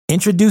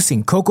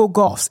Introducing Coco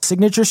Gauff's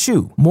signature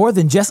shoe, more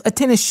than just a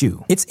tennis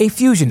shoe. It's a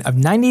fusion of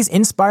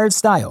 90s-inspired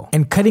style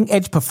and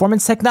cutting-edge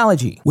performance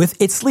technology.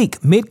 With its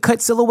sleek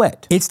mid-cut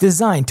silhouette, it's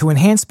designed to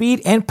enhance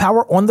speed and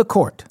power on the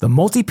court. The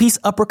multi-piece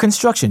upper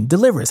construction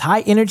delivers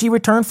high-energy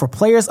return for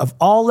players of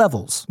all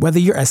levels. Whether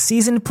you're a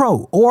seasoned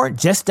pro or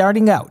just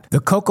starting out, the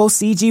Coco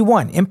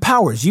CG1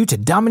 empowers you to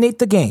dominate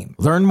the game.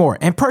 Learn more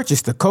and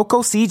purchase the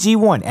Coco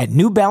CG1 at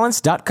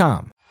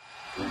NewBalance.com.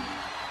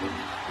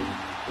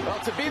 Well,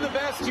 to be the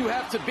best, you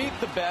have to beat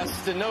the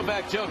best, and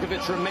Novak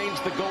Djokovic remains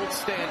the gold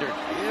standard.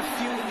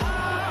 If you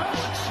are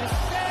what you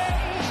say.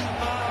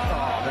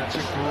 Oh, that's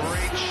a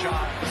great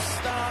shot.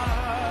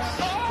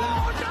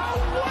 Oh, no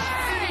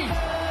way!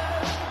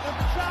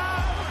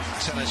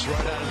 Tennis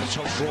right out of the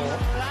top drawer.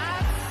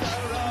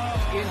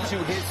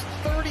 Into his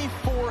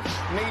 34th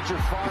major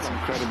final. It's an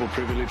incredible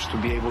privilege to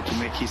be able to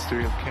make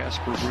history of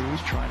Casper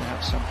Ruud, trying to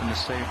have something to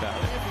say about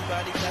it.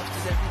 Everybody claps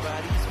because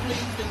everybody's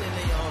pleased, and then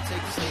they all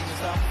take the stage and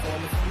start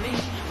performing for me.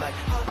 Like,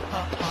 ha,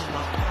 ha, ha,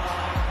 ha,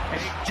 ha.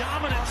 A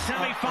dominant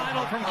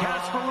semifinal from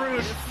Casper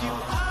Ruud. If you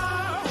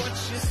are what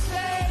you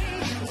say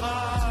you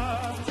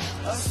are,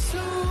 a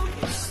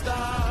superstar,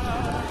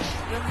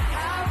 you'll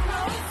have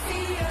no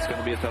fear. It's going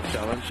to be a tough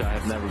challenge. I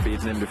have never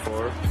beaten him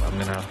before. I'm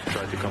going to have to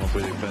try to come up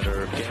with a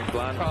better game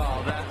plan.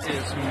 Oh, that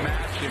is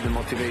magic. The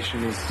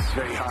motivation is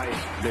very high.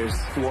 There's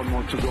one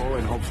more to go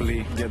and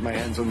hopefully get my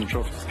hands on the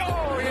trophy.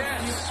 Oh,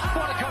 yes.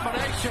 What a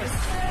combination.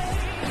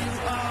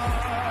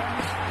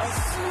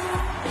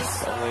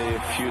 Only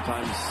a few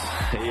times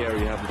a year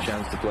you have the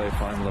chance to play a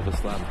final of a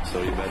slam,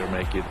 so you better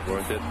make it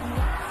worth it.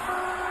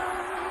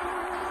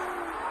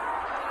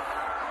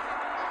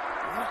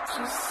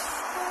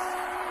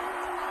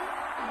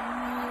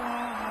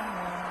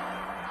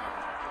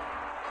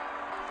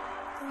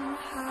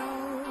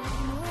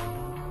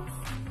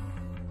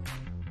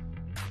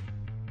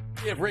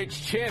 We have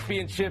reached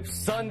Championship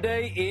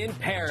Sunday in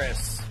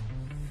Paris.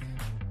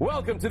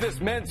 Welcome to this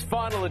men's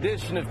final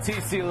edition of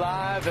TC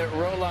Live at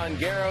Roland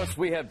Garros.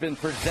 We have been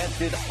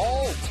presented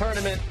all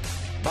tournament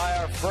by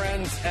our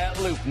friends at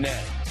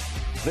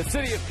LoopNet. The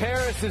city of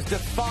Paris is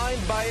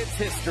defined by its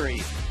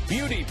history,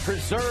 beauty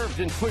preserved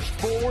and pushed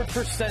forward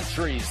for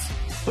centuries.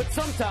 But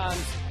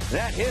sometimes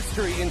that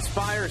history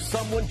inspires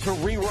someone to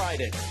rewrite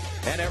it.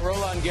 And at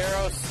Roland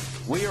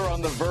Garros, we are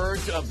on the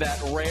verge of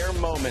that rare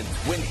moment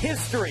when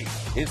history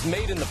is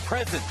made in the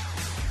present.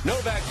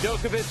 Novak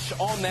Djokovic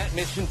on that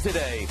mission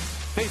today,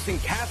 facing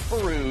Casper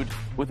Ruud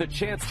with a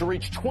chance to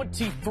reach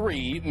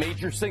 23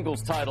 major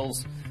singles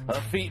titles, a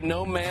feat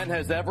no man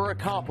has ever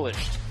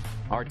accomplished.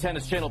 Our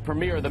Tennis Channel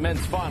premiere of the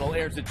men's final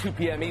airs at 2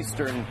 p.m.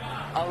 Eastern,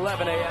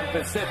 11 a.m.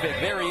 Pacific.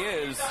 There he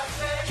is,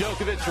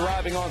 Djokovic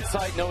arriving on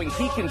site knowing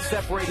he can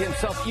separate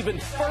himself even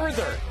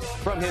further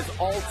from his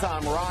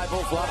all-time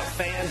rivals. A lot of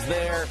fans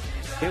there.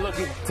 He's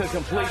looking to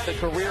complete the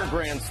career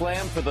Grand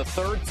Slam for the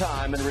third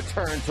time and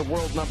return to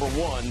world number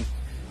one.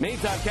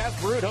 Meantime,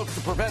 Casper Ruud hopes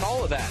to prevent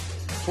all of that.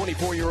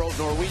 24-year-old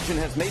Norwegian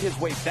has made his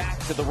way back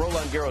to the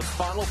Roland Garros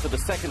final for the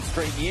second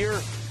straight year,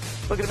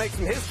 looking to make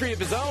some history of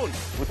his own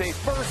with a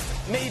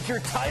first major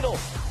title.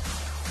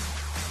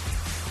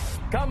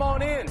 Come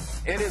on in.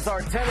 It is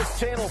our Tennis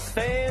Channel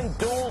fan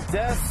duel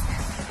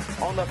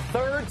desk on the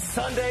third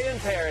Sunday in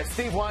Paris.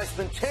 Steve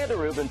Weissman, Chanda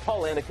Rubin,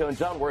 Paul Anico, and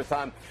John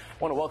Wertheim.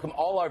 I want to welcome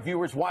all our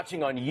viewers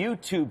watching on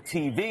YouTube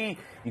TV.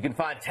 You can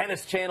find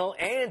Tennis Channel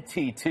and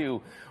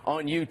T2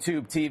 on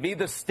YouTube TV.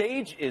 The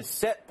stage is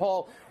set,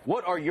 Paul.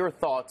 What are your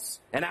thoughts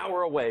an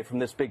hour away from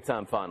this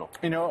big-time final?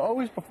 You know,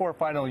 always before a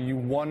final, you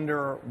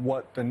wonder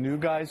what the new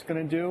guy's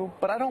going to do.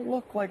 But I don't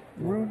look like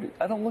Ruud.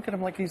 I don't look at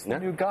him like he's the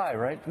new guy,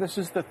 right? This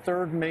is the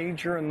third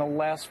major in the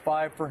last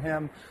 5 for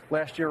him.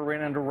 Last year,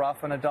 ran into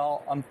Rafa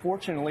Nadal.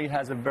 Unfortunately,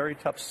 has a very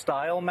tough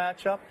style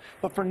matchup.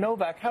 But for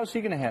Novak, how's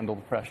he going to handle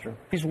the pressure?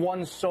 He's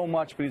won so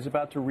much, but he's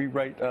about to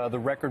rewrite the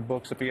record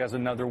books if he has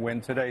another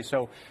win today.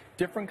 So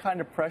different kind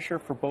of pressure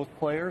for both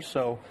players.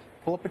 So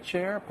pull up a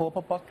chair, pull up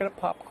a bucket of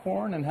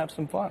popcorn, and have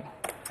some fun.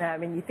 I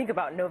mean, you think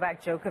about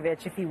Novak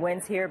Djokovic, if he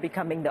wins here,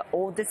 becoming the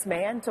oldest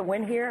man to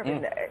win here. I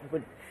mean, it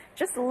would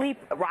just leap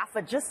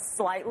Rafa just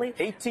slightly.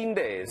 18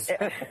 days.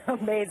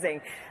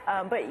 Amazing.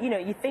 But, you know,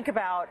 you think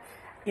about,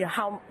 you know,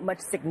 how much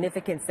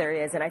significance there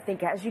is. And I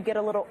think as you get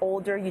a little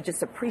older, you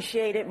just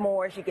appreciate it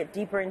more as you get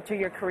deeper into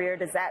your career.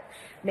 Does that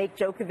make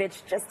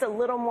Djokovic just a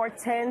little more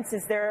tense?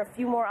 Is there a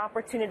few more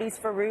opportunities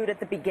for Ruud at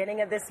the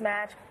beginning of this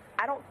match?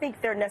 I don't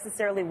think there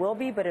necessarily will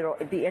be, but it'll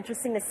be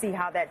interesting to see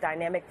how that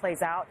dynamic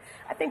plays out.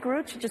 I think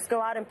Ruud should just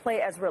go out and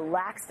play as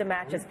relaxed a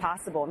match as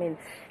possible. I mean,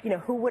 you know,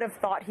 who would have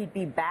thought he'd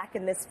be back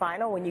in this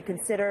final when you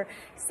consider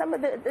some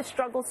of the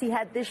struggles he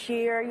had this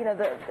year, you know,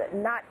 the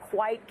not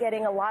quite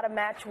getting a lot of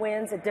match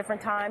wins at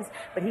different times,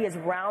 but he has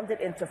rounded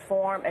into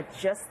form at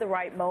just the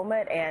right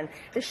moment, and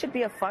this should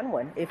be a fun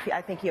one if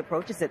I think he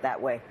approaches it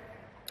that way.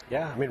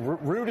 Yeah, I mean,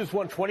 Ruud has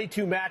won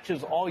 22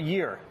 matches all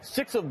year,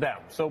 6 of them,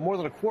 so more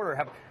than a quarter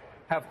have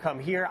come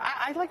here.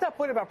 I like that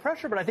point about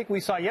pressure, but I think we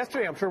saw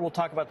yesterday, I'm sure we'll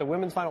talk about the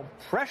women's final,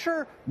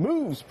 pressure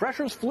moves,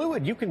 pressure's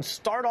fluid. You can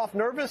start off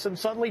nervous and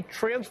suddenly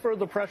transfer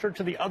the pressure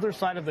to the other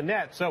side of the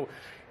net. So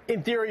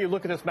in theory, you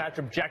look at this match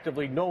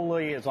objectively.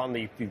 Noli is on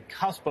the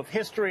cusp of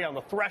history, on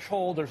the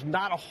threshold. There's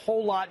not a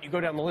whole lot. You go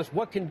down the list.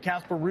 What can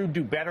Casper Ruud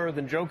do better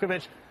than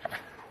Djokovic?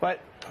 But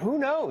who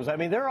knows? I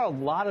mean, there are a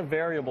lot of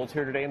variables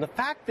here today. And the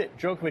fact that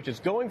Djokovic is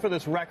going for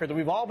this record that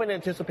we've all been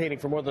anticipating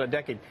for more than a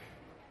decade,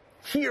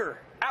 here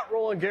at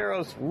Roland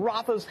Garros,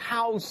 Rafa's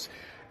house,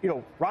 you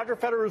know, Roger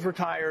Federer's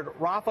retired.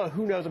 Rafa,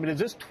 who knows? I mean, is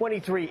this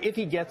 23? If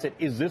he gets it,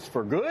 is this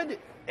for good?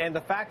 And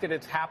the fact that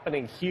it's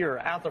happening here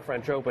at the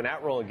French Open,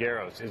 at Roland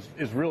Garros,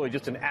 is really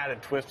just an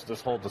added twist to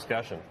this whole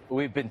discussion.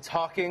 We've been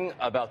talking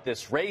about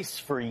this race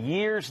for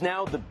years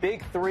now. The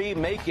big three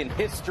making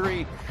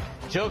history.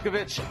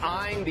 Djokovic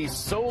eyeing the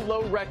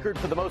solo record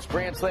for the most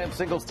Grand Slam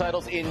singles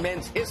titles in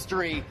men's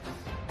history.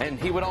 And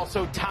he would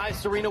also tie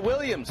Serena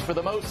Williams for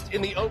the most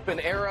in the Open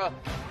era.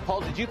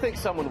 Paul, did you think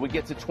someone would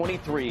get to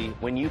 23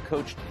 when you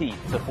coached Pete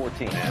to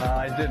 14?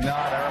 I did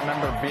not. I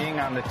remember being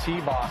on the tee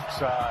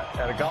box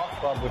at a golf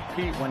club with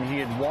Pete when he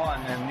had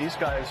won, and these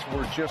guys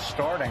were just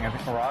starting. I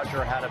think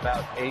Roger had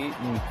about 8,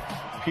 and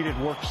Pete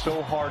had worked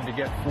so hard to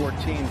get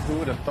 14. Who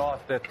would have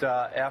thought that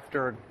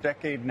after a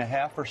decade and a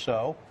half or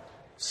so,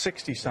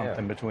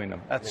 60-something between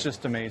them. That's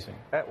just amazing.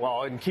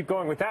 Well, and keep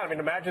going with that. I mean,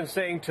 imagine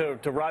saying to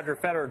Roger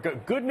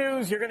Federer, good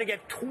news, you're going to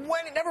get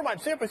 20. Never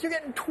mind, Sampras, you're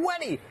getting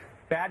 20.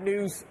 Bad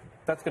news,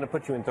 that's going to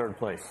put you in third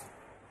place.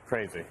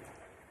 Crazy.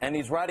 And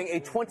he's riding a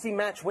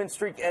 20-match win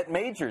streak at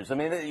majors. I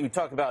mean, you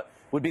talk about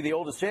would be the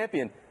oldest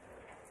champion.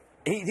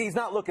 He's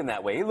not looking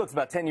that way. He looks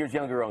about 10 years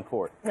younger on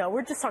court. No,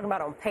 we're just talking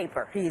about on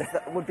paper. He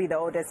would be the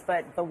oldest,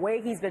 but the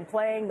way he's been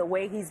playing, the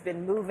way he's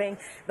been moving,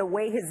 the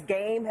way his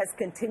game has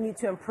continued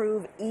to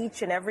improve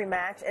each and every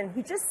match, and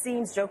he just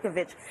seems,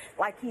 Djokovic,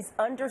 like he's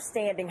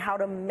understanding how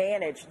to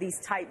manage these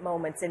tight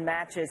moments in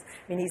matches.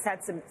 I mean, he's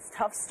had some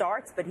tough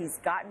starts, but he's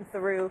gotten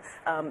through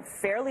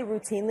fairly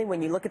routinely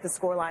when you look at the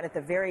scoreline at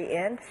the very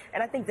end,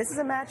 and I think this is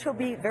a match he'll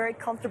be very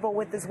comfortable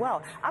with as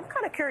well. I'm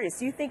kind of curious.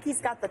 Do you think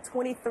he's got the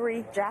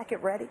 23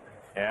 jacket ready?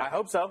 Yeah, I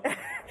hope so.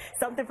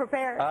 Something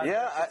prepared? I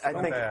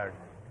think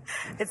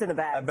it's in the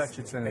bag. I bet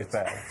you it's in his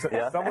bag.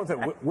 Someone said,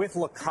 with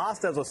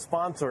Lacoste as a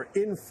sponsor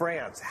in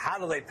France, how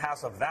do they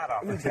pass up that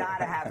opportunity? You got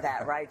to have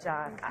that, right,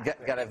 John? Got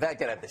to have that.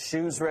 Got to have the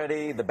shoes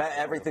ready.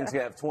 Everything's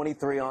going to have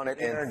 23 on it,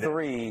 and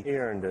three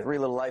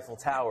little Eiffel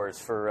Towers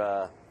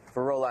for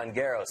Roland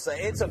Garros.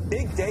 It's a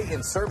big day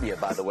in Serbia,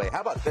 by the way.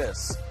 How about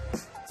this?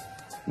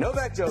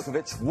 Novak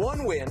Djokovic,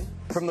 1 win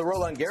from the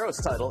Roland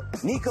Garros title.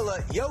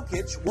 Nikola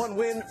Jokic, 1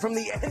 win from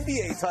the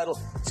NBA title.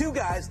 2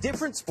 guys,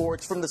 different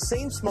sports, from the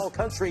same small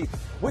country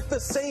with the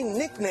same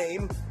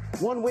nickname.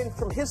 1 win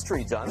from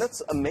history, John.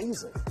 That's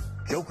amazing.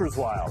 Joker's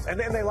wild. And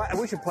then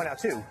we should point out,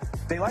 too,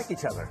 they like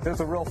each other. There's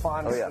a real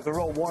fondness. There's a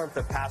real warmth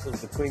that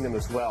passes between them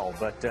as well.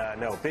 But,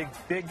 no,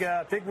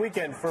 big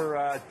weekend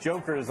for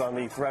Jokers on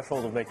the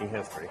threshold of making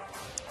history.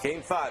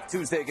 Game 5,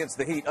 Tuesday against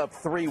the Heat, up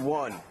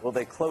 3-1. Will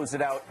they close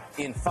it out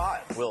in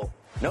 5? Will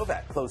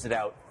Novak close it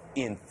out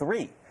in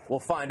 3? We'll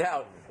find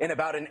out in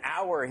about an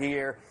hour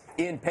here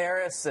in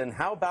Paris. And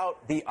how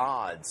about the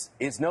odds?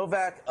 Is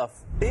Novak a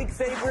big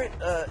favorite?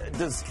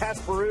 Does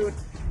Casper Ruud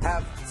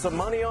have some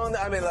money on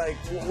that? I mean, like,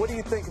 what do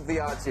you think of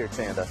the odds here,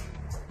 Chanda?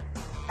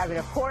 I mean,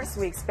 of course,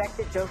 we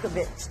expected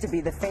Djokovic to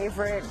be the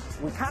favorite.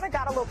 We kind of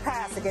got a little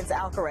pass against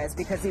Alcaraz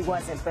because he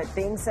wasn't, but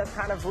things have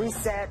kind of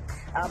reset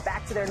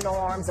back to their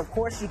norms. Of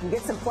course, you can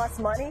get some plus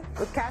money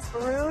with Casper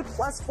Ruud,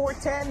 plus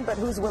 410, but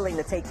who's willing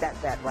to take that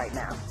bet right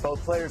now?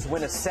 Both players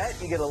win a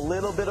set. You get a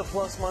little bit of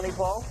plus money,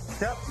 Paul?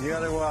 Yep, you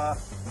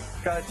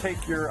got to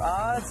take your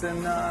odds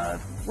and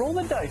roll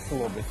the dice a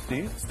little bit,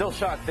 Steve. Still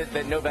shocked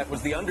that Novak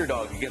was the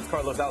underdog against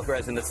Carlos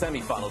Alcaraz in the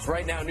semifinals.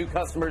 Right now, new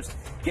customers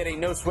get a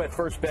no-sweat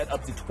first bet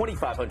up to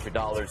 $2,500.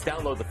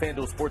 Download the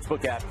FanDuel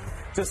Sportsbook app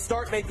to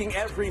start making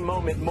every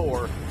moment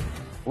more.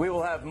 We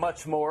will have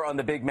much more on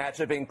the big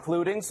matchup,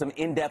 including some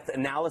in-depth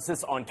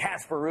analysis on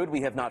Casper Ruud.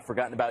 We have not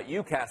forgotten about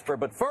you, Casper.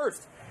 But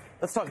first,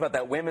 let's talk about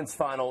that women's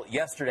final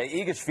yesterday.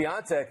 Iga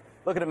Swiatek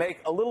looking to make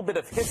a little bit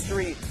of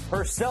history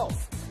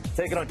herself,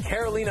 taking on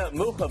Karolina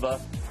Muchova.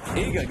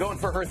 Iga going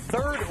for her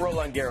 3rd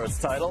Roland Garros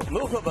title.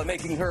 Muchova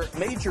making her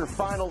major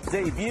final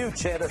debut.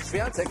 Chanda,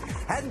 Swiatek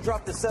hadn't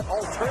dropped a set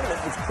all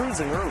tournament, was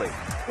cruising early.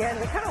 Yeah,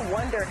 and we kind of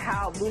wondered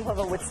how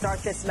Muchova would start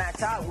this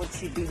match out. Would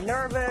she be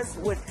nervous?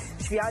 Would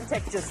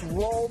Swiatek just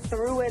roll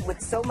through it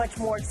with so much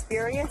more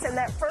experience? And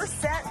that first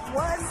set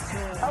was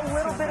a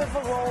little bit of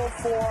a roll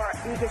for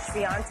Iga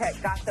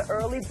Swiatek. Got the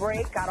early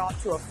break, got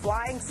off to a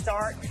flying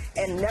start,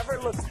 and never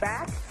looked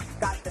back.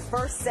 Got the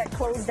first set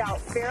closed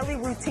out fairly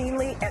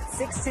routinely at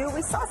 6-2.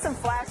 We saw some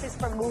flashes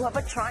from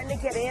Muchova trying to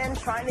get in,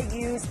 trying to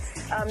use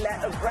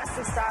that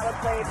aggressive style of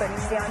play, but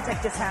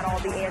Swiatek just had all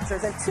the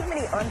answers. And too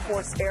many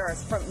unforced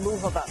errors from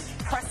Muchova,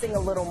 pressing a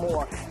little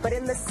more. But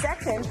in the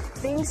second,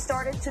 things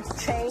started to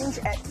change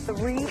at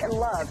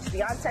 3-love.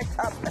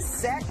 Swiatek up a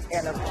set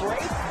and a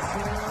break.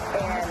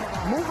 And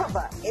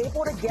Muchova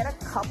able to get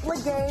a couple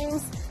of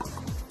games.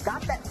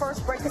 Got that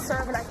first break of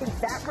serve, and I think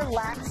that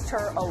relaxed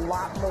her a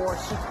lot more.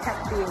 She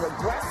kept being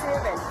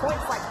aggressive, and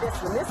points like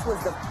this, when this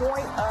was the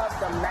point of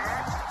the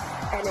match,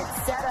 and it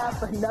set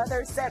up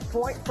another set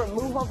point for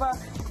Muchova.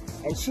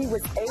 and she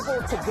was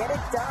able to get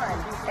it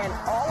done. And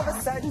all of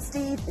a sudden,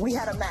 Steve, we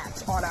had a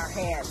match on our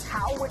hands.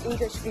 How would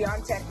Iga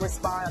Swiatek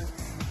respond?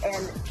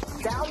 And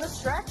down the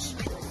stretch,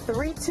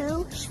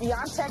 3-2,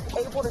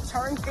 Swiatek able to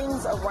turn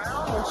things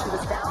around when she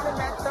was down in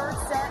that third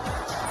set.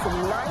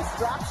 Some nice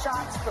drop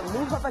shots from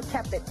Muchova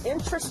kept it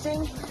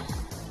interesting.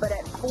 But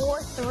at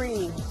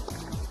 4-3,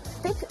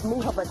 I think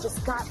Muchova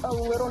just got a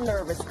little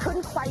nervous.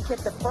 Couldn't quite get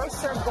the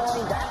first serve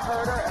going. That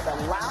hurt her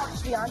and allowed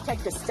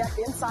Swiatek to step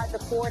inside the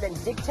court and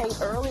dictate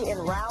early in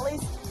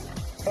rallies.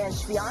 And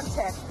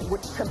Swiatek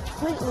would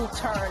completely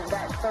turn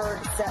that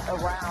third set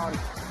around,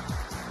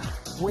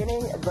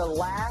 winning the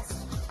last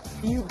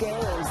few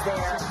games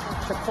there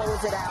to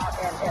close it out,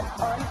 and an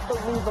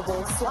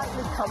unbelievable,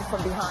 slightly come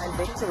from behind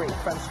victory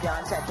from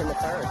Swiatek in the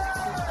third.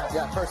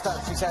 Yeah, first time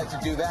she's had to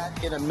do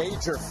that in a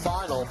major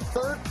final.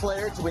 Third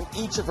player to win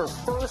each of her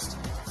first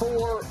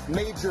 4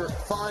 major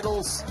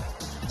finals,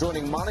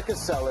 joining Monica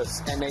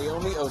Seles and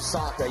Naomi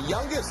Osaka.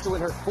 Youngest to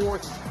win her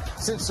 4th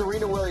since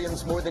Serena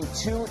Williams more than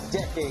 2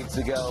 decades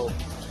ago.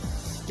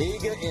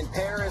 Iga in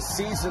Paris,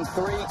 season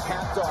 3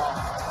 capped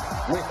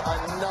off with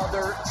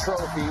another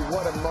trophy.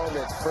 What a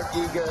moment for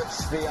Iga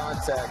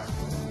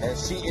Swiatek,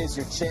 as she is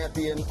your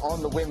champion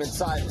on the women's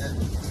side.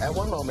 At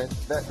one moment,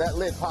 that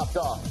lid popped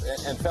off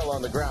and fell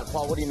on the ground.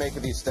 Paul, what do you make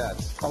of these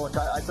stats? Oh, look,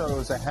 I thought it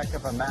was a heck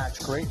of a match.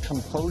 Great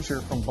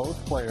composure from both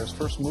players.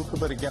 First,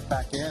 Muchova to get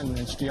back in, and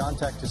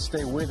Swiatek to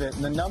stay with it.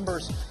 And the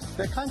numbers,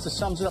 that kind of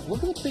sums it up.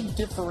 Look at the big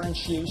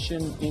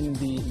differentiation in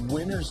the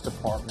winners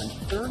department.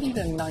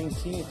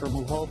 30-19 for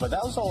Muchova.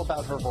 That was all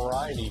about her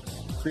variety.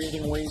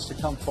 Creating ways to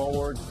come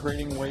forward,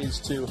 creating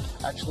ways to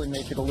actually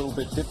make it a little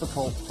bit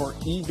difficult for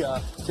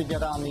Iga to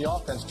get on the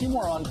offense. 2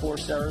 more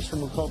on-force errors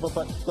from Muchova,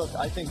 but look,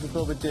 I think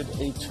Muchova did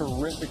a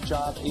terrific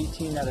job,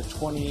 18 out of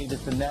 28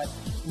 at the net.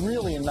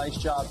 Really a nice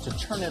job to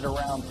turn it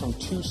around from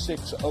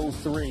 2-6,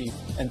 0-3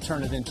 and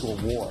turn it into a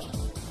war.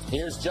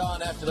 Here's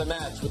John after the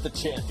match with the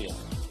champion.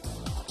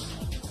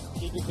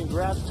 Iga,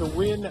 congrats to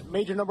win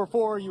major number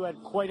 4. You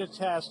had quite a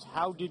test.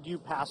 How did you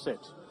pass it?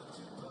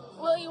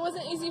 Well, it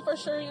wasn't easy for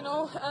sure,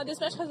 This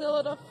match has a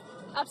lot of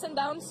ups and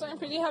downs, so I'm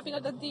pretty happy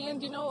that at the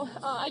end,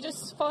 I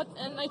just fought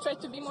and I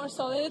tried to be more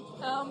solid.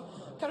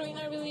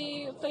 Carolina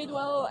really played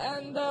well,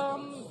 and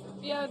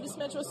this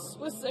match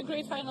was a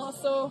great final,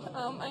 so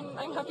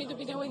I'm happy to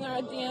be the winner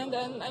at the end,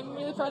 and I'm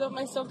really proud of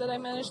myself that I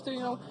managed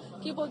to,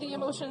 keep all the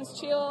emotions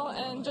chill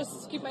and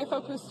just keep my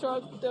focus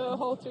throughout the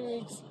whole 3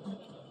 weeks.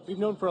 We've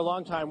known for a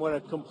long time what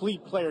a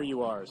complete player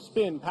you are.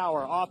 Spin,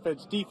 power,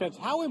 offense, defense.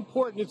 How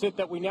important is it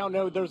that we now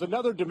know there's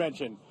another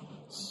dimension,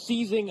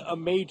 seizing a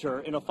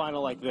major in a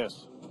final like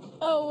this?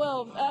 Oh,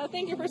 well,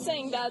 thank you for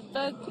saying that,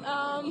 but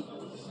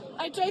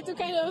I try to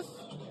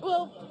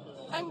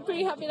I'm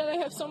pretty happy that I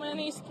have so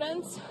many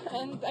strengths,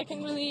 and I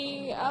can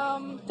really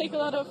take a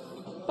lot of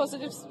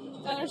positive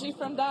energy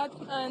from that,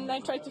 and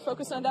I try to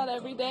focus on that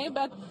every day,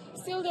 but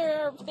still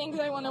there are things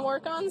I want to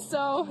work on,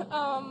 so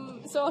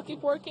I'll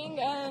keep working,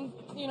 and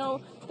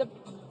the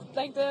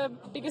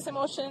biggest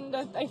emotion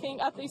that I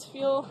think athletes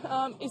feel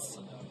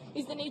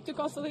is the need to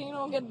constantly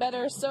get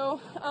better,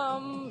 so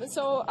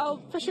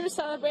I'll for sure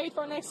celebrate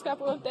for the next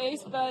couple of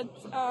days, but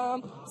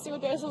still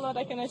there's a lot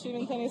I can achieve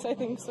in tennis, I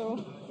think,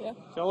 so yeah.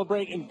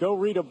 Celebrate and go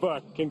read a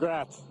book.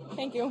 Congrats.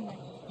 Thank you.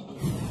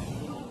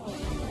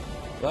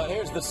 Well,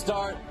 here's the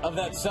start of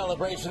that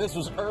celebration. This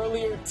was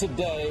earlier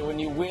today. When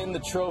you win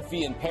the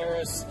trophy in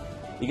Paris,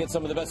 you get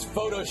some of the best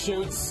photo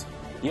shoots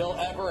you'll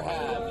ever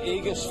have.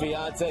 Iga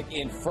Swiatek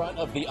in front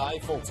of the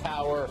Eiffel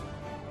Tower.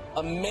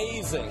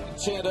 Amazing.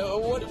 Chanda,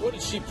 what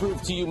did she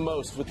prove to you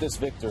most with this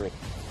victory?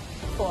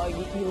 Well,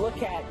 you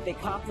look at the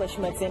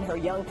accomplishments in her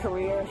young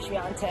career,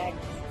 Swiatek,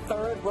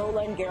 3rd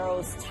Roland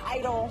Garros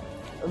title.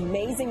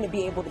 Amazing to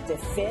be able to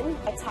defend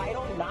a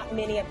title. Not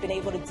many have been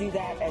able to do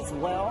that as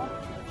well.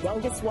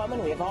 Youngest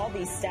woman, we have all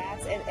these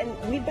stats,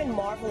 and we've been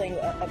marveling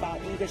about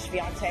Iga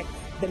Swiatek,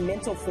 the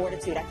mental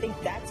fortitude. I think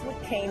that's what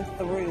came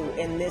through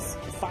in this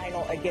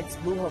final against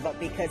Muchova,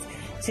 because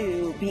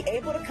to be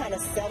able to kind of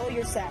settle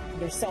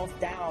yourself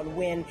down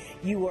when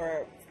you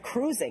were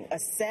cruising a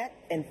set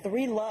and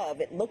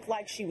 3-love, it looked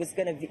like she was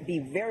going to be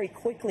very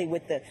quickly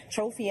with the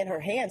trophy in her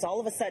hands. All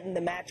of a sudden,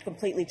 the match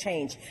completely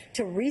changed.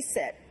 To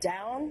reset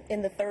down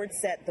in the 3rd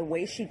set the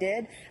way she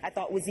did, I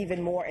thought was even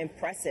more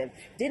impressive.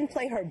 Didn't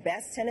play her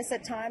best tennis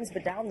at times,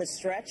 but down the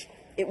stretch,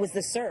 it was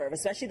the serve,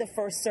 especially the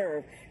first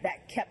serve,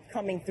 that kept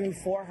coming through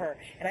for her.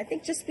 And I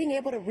think just being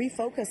able to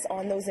refocus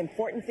on those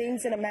important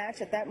things in a match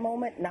at that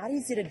moment, not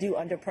easy to do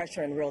under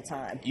pressure in real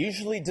time.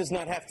 Usually does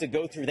not have to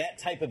go through that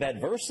type of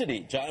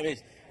adversity, John. I mean,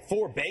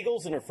 4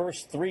 bagels in her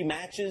first 3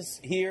 matches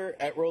here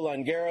at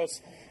Roland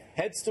Garros.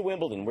 Heads to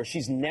Wimbledon, where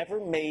she's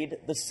never made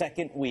the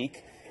 2nd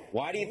week.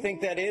 Why do you think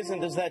that is,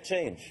 and does that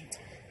change?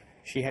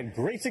 She had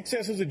great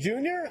success as a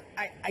junior.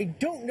 I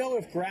don't know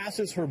if grass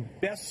is her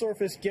best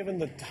surface given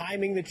the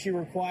timing that she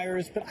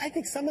requires, but I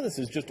think some of this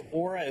is just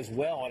aura as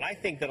well, and I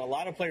think that a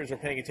lot of players are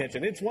paying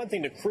attention. It's one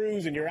thing to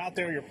cruise and you're out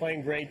there, you're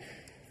playing great.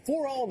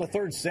 4-all in the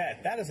third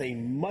set. That is a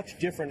much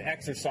different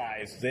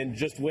exercise than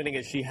just winning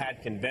as she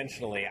had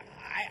conventionally.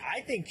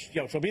 I think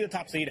she'll be the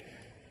top seed.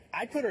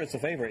 I'd put her as a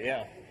favorite,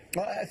 yeah.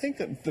 Well, I think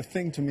that the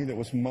thing to me that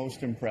was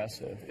most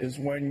impressive is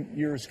when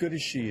you're as good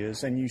as she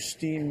is and you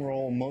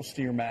steamroll most of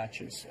your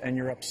matches and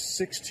you're up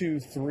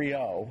 6-2,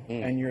 3-0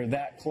 and you're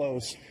that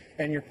close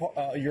and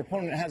your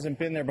opponent hasn't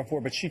been there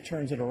before, but she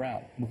turns it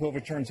around.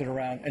 Muchova turns it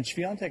around, and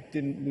Swiatek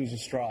didn't lose a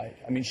stride.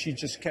 I mean, she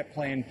just kept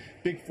playing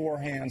big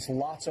forehands,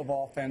 lots of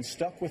offense,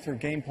 stuck with her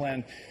game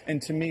plan,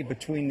 and to me,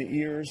 between the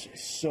ears,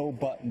 so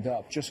buttoned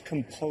up, just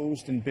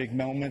composed in big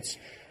moments.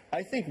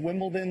 I think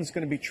Wimbledon's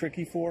going to be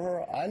tricky for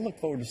her. I look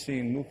forward to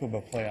seeing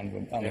Muchova play on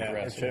the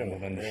grass at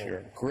Wimbledon this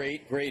year.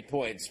 Great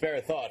point. Spare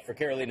a thought for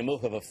Karolina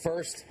Muchova.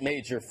 First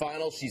major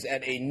final. She's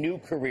at a new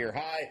career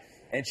high,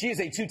 and she is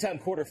a two-time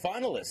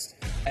quarterfinalist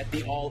at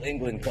the All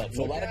England Club.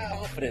 So a lot of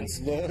confidence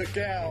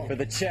for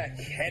the Czech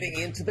heading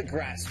into the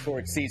grass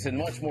court season.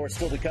 Much more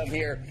still to come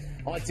here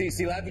on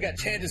TC Live. We got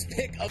Chanda's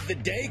pick of the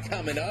day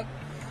coming up.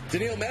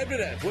 Daniil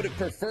Medvedev would have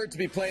preferred to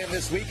be playing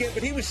this weekend,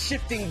 but he was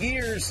shifting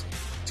gears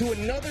to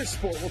another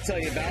sport. We'll tell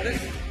you about it.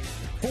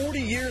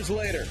 40 years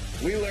later,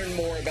 we learn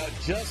more about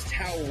just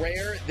how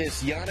rare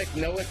this Yannick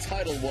Noah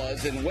title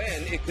was and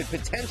when it could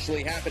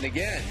potentially happen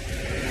again.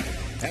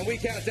 And we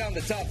count down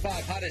the top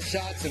 5 hottest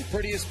shots and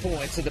prettiest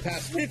points of the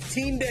past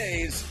 15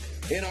 days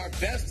in our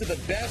Best of the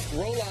Best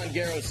Roland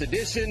Garros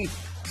edition.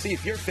 See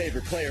if your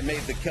favorite player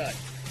made the cut.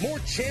 More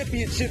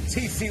Championship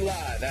TC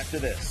Live after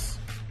this.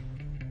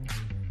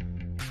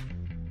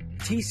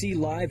 TC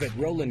Live at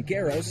Roland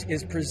Garros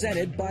is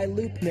presented by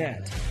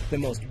LoopNet, the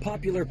most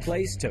popular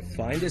place to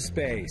find a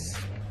space.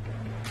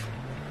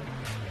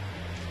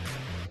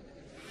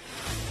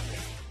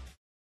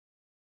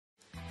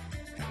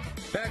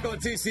 Back on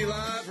TC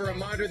Live, a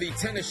reminder, the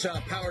Tennis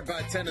Shop powered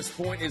by Tennis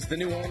Point is the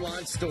new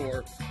online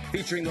store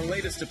featuring the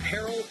latest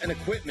apparel and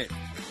equipment.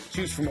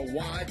 Choose from a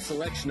wide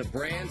selection of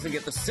brands and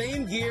get the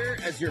same gear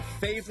as your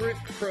favorite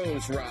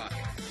pros rock.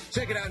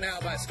 Check it out now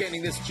by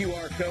scanning this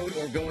QR code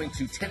or going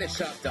to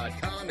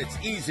tennisshop.com. It's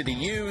easy to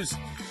use.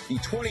 The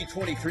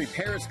 2023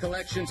 Paris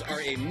collections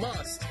are a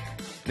must.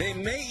 They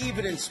may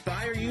even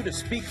inspire you to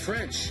speak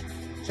French.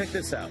 Check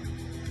this out.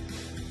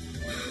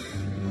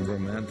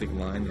 Romantic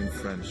line in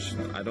French.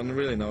 I don't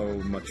really know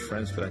much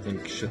French, but I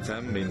think je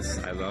t'aime means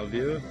I love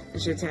you.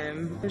 Je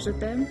t'aime. Je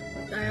t'aime.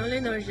 I only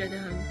know je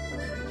t'aime.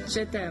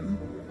 Je t'aime.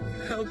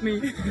 Help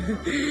me.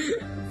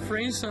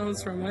 French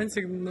sounds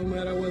romantic no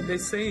matter what they're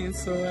saying,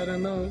 so I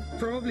don't know.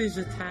 Probably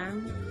je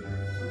t'aime.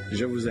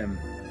 Je vous aime.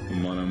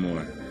 Mon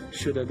amour.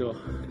 Je t'adore.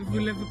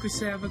 Voulez-vous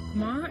coucher avec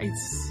moi?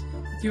 It's,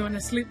 do you want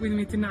to sleep with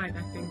me tonight,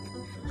 I think.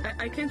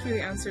 I can't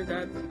really answer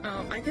that.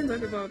 I can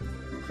talk about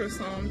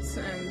croissants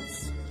and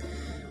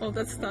all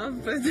that stuff,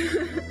 but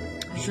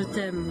Je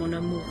t'aime, mon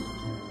amour.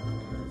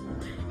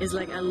 It's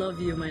like I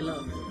love you, my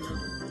love.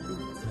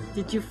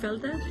 Did you feel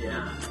that?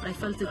 Yeah. I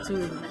felt it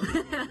too.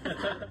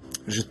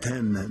 Je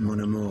t'aime, mon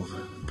amour,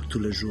 pour tous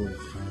les jours.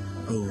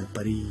 Oh,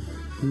 Paris,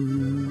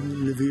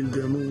 la ville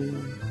d'amour.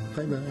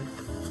 Bye bye.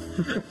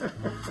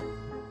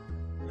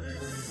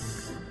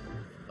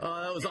 Oh,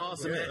 that was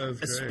awesome. Yeah, that was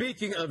great.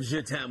 Speaking of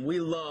Je t'aime,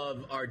 we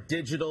love our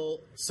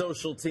digital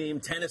social team,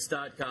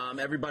 tennis.com,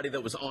 everybody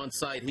that was on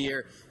site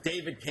here,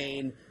 David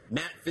Kane,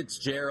 Matt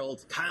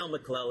Fitzgerald, Kyle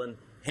McClellan,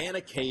 Hannah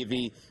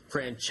Cavey,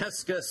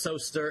 Francesca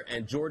Soster,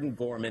 and Jordan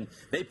Gorman.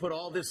 They put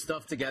all this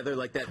stuff together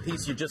like that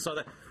piece you just saw.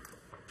 That.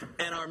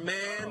 And our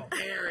man,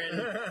 Aaron,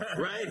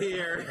 right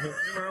here.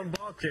 Your own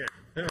ball kick.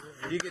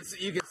 You can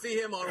see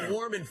him on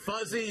Warm and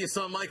Fuzzy. You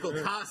saw Michael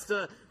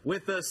Costa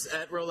with us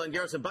at Roland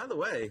Garros. And by the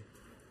way,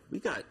 we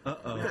got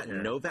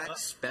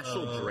Novak's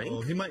special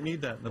drink. He might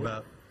need that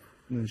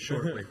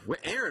shortly.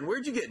 Aaron,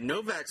 where'd you get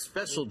Novak's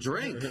special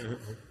drink?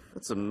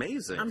 That's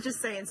amazing. I'm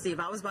just saying, Steve,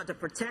 I was about to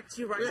protect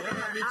you right there.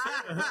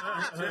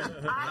 I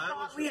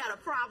thought we had a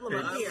problem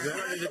up here.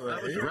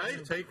 I was ready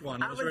to take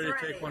one. I was ready to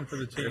take one for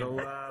the team.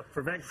 It'll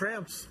prevent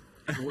cramps.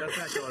 That's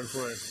not going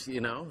for it.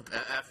 You know,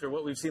 after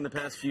what we've seen the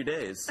past few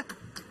days,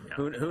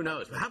 who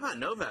knows? But how about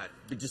Novak?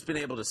 Just been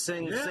able to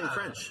sing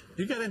French.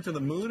 You got into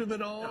the mood of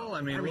it all.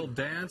 I mean, a little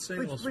dancing, a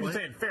little We swing.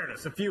 say in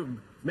fairness, a few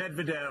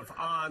Medvedev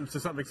on to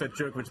some extent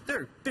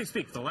Djokovic, they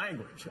speak the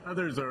language.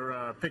 Others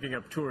are picking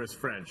up tourist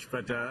French.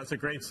 But that's a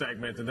great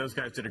segment, and those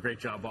guys did a great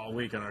job all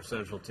week on our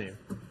social team.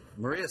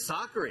 Maria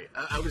Sakkari.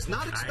 I was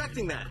not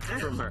expecting that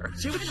from her.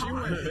 She went big.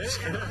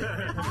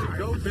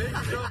 Go big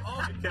or go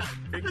home.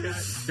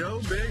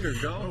 Go big or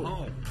go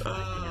home.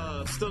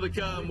 Still to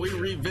come, we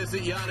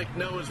revisit Yannick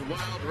Noah's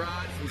wild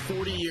ride from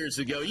 40 years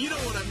ago. You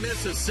don't want to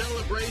miss a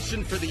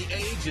celebration for the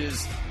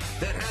ages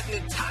that had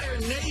an entire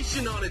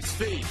nation on its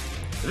feet.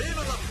 Vive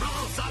la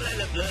France, allez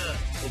le bleu.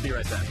 We'll be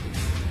right back.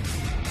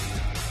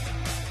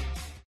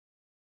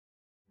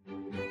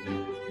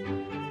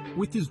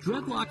 With his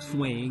dreadlocks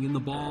swaying and the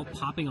ball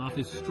popping off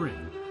his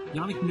string,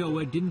 Yannick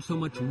Noah didn't so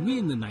much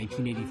win the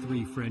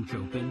 1983 French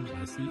Open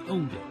as he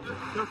owned it.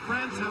 The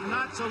French have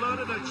not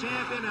saluted a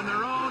champion in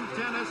their own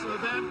tennis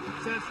event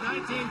since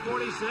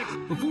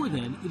 1946. Before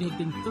then, it had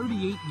been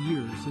 38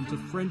 years since a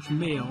French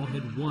male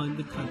had won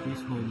the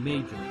country's home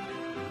major.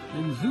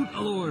 And zoot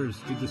alors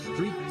did the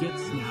streak get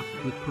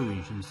snapped with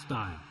Parisian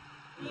style.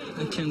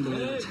 I can't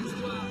believe it.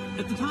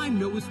 At the time,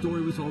 Noah's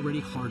story was already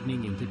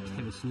hardening into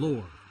tennis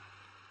lore.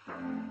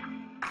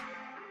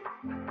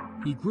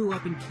 He grew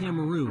up in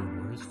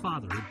Cameroon, where his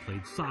father had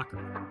played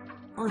soccer.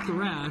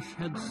 Arthur Ashe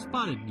had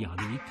spotted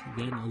Yannick,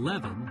 then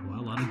 11,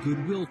 while on a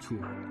goodwill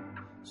tour.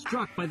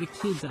 Struck by the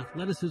kid's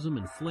athleticism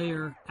and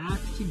flair,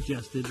 Ashe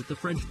suggested that the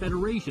French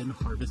Federation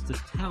harvest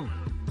his talent.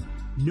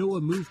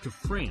 Noah moved to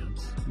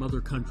France,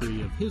 mother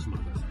country of his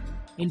mother,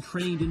 and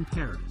trained in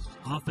Paris,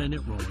 often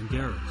at Roland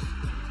Garros.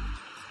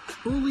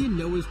 Early in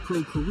Noah's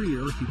pro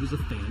career, he was a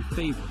fan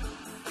favorite.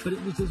 But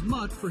it was as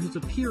much for his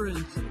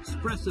appearance and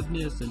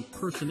expressiveness and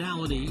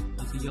personality.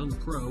 As a young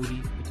pro,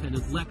 he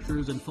attended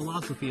lectures and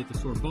philosophy at the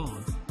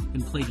Sorbonne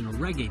and played in a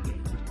reggae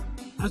band,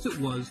 as it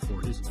was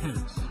for his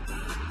tennis.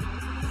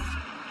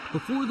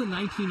 Before the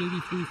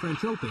 1983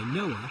 French Open,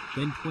 Noah,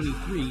 then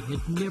 23,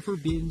 had never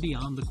been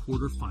beyond the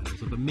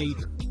quarterfinals of a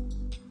major.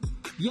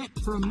 Yet,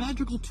 for a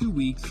magical 2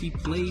 weeks, he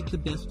played the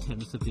best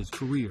tennis of his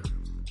career.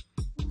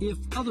 If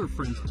other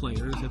French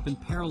players have been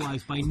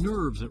paralyzed by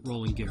nerves at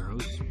Roland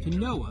Garros, to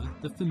Noah,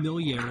 the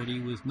familiarity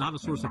was not a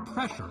source of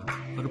pressure,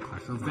 but a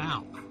pressure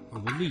valve, a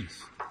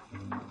release.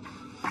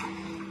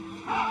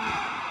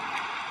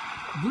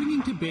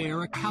 Bringing to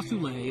bear a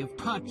cassoulet of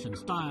touch and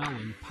style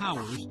and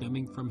power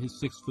stemming from his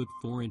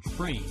 6'4"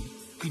 frame,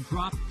 he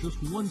dropped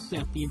just one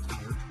set the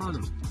entire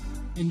tournament,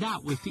 and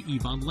that was to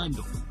Ivan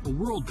Lendl, a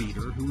world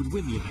beater who would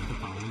win the event the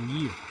following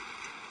year.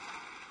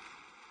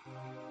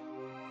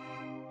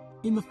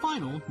 In the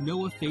final,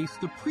 Noah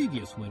faced the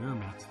previous winner,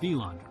 Mats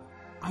Wilander.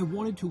 I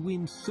wanted to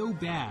win so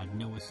bad,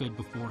 Noah said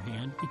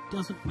beforehand. It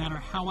doesn't matter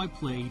how I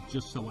play,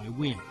 just so I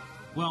win.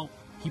 Well,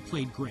 he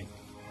played great,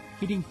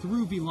 hitting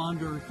through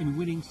Wilander and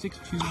winning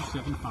 6-2,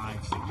 7-5,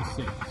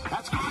 6-6.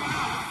 That's good!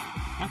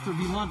 After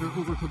Wilander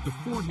overtook the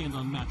forehand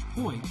on match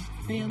point,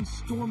 fans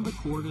stormed the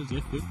court as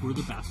if it were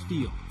the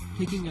Bastille,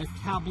 taking a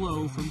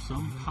tableau from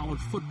some college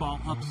football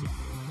upset.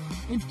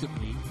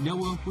 Instantly,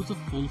 Noah was a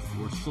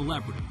full-force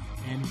celebrity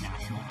and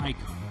national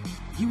icon.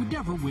 He would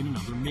never win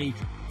another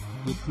major.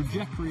 The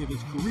trajectory of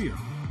his career,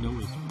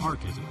 Noah's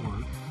arc as it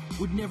were,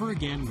 would never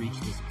again reach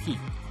this peak.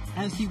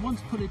 As he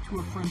once put it to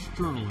a French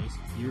journalist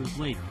years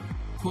later,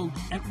 quote,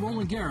 "At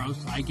Roland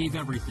Garros, I gave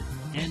everything,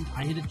 and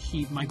I had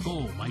achieved my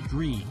goal, my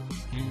dream.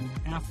 And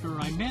after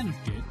I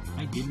managed it,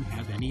 I didn't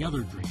have any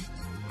other dreams."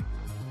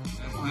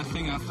 I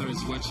think Arthur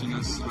is watching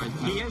us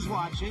right now. He is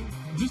watching.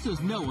 Just as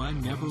Noah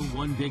never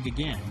won big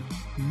again,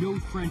 no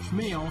French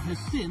male has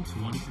since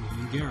won at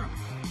Roland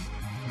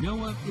Garros.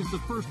 Noah is the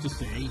first to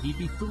say he'd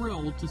be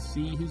thrilled to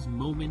see his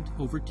moment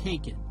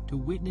overtaken, to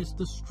witness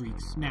the streak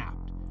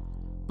snapped.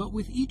 But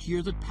with each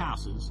year that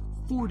passes,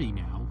 40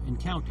 now and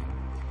counting,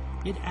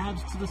 it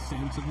adds to the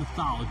sense of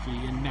mythology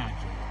and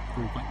magic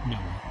for what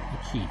Noah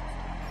achieved.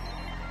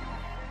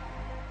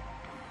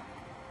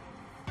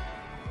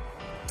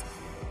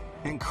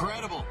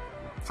 Incredible.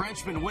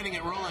 Frenchman winning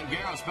at Roland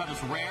Garros, about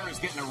as rare as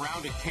getting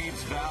around at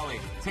Caves Valley.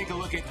 Take a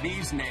look at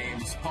these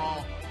names.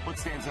 Paul, what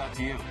stands out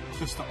to you?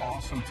 Just an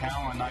awesome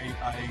talent.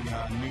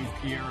 I knew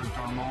Pierre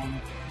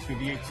Darmon through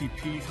the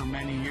ATP for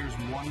many years.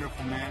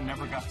 Wonderful man.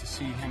 Never got to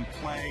see him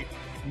play.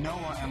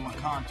 Noah and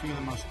Lacan, two of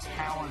the most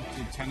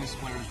talented tennis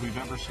players we've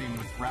ever seen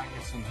with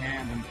rackets in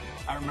hand. And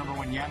I remember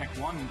when Yannick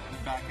won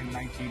back in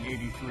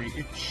 1983,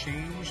 it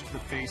changed the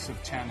face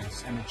of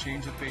tennis. And it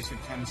changed the face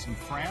of tennis in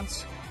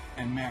France.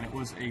 And, man, it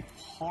was a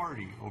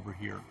party over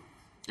here.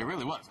 It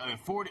really was. I mean,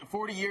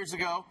 40 years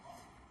ago,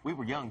 we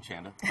were young,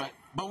 Chanda,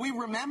 but we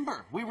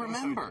remember. We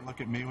remember.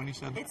 Look at me when he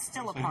said that. It's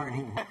still a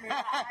party.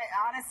 I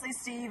honestly,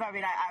 Steve, I've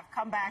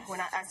come back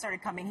when I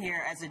started coming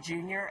here as a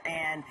junior,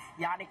 and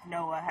Yannick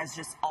Noah has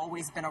just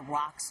always been a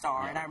rock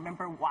star. Yeah. And I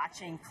remember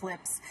watching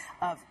clips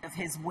of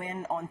his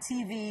win on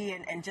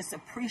TV and just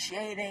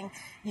appreciating,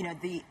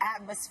 the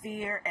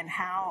atmosphere and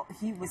how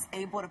he was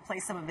able to play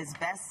some of his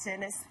best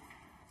tennis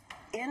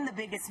in the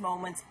biggest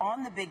moments,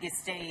 on the biggest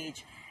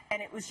stage,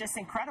 and it was just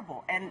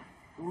incredible. And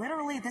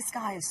literally, this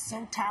guy is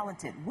so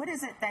talented. What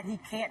is it that he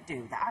can't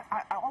do?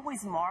 I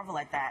always marvel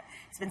at that.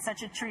 It's been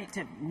such a treat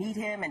to meet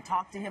him and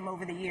talk to him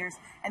over the years.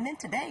 And then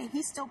today,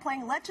 he's still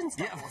playing Legends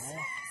doubles. Yeah.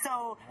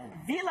 So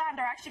Wilander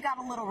actually got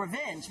a little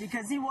revenge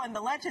because he won the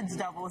Legends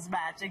doubles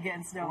match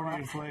against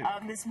Noah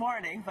this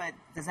morning. But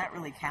does that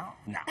really count?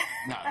 No,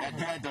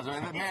 that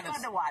doesn't. The man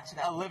fun to watch,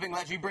 though. A living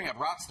legend. You bring up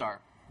rock star.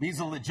 He's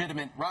a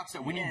legitimate rock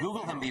star. When you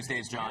Google him these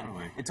days,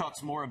 John, it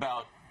talks more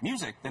about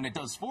music than it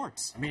does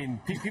sports. I mean,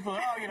 people,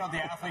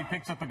 the athlete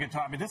picks up a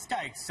guitar. I mean, this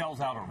guy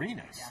sells out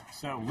arenas. Yeah.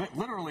 So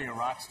literally a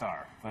rock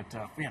star. But,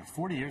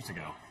 40 years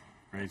ago.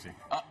 Crazy.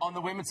 On the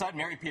women's side,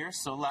 Mary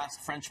Pierce, so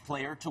last French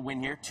player to win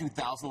here,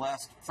 2000,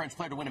 last French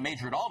player to win a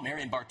major at all.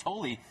 Marion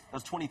Bartoli, that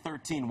was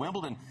 2013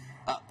 Wimbledon.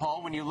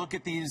 Paul, when you look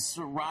at these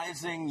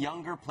rising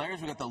younger players,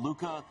 we got the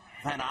Luca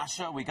Van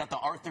Asche, we got the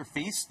Arthur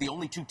Feast, the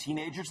only 2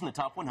 teenagers in the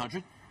top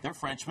 100. They're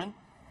Frenchmen.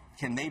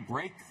 Can they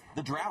break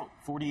the drought,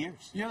 40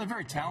 years? Yeah, they're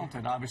very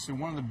talented. Obviously,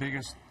 one of the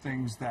biggest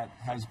things that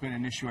has been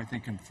an issue, I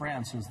think, in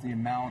France is the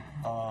amount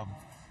of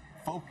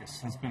focus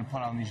has been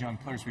put on these young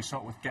players. We saw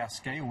it with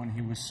Gasquet when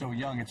he was so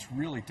young. It's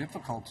really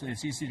difficult.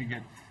 It's easy to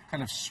get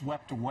kind of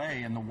swept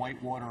away in the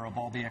whitewater of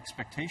all the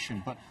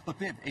expectation. But look,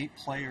 they have 8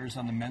 players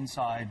on the men's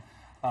side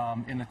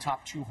in the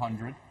top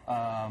 200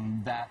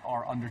 that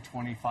are under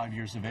 25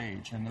 years of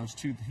age. And those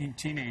 2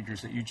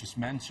 teenagers that you just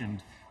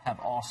mentioned have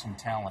awesome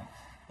talent.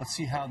 Let's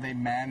see how they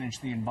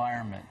manage the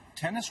environment.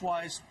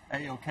 Tennis-wise,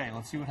 A-okay.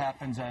 Let's see what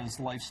happens as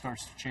life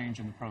starts to change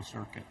in the pro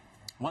circuit.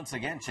 Once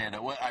again, Chanda,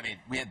 I mean,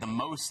 we had the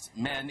most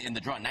men in the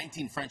draw,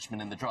 19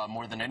 Frenchmen in the draw,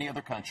 more than any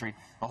other country,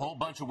 a whole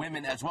bunch of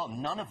women as well.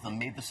 None of them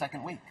made the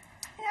second week.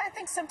 Yeah, I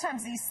think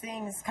sometimes these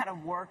things kind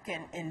of work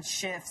in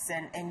shifts,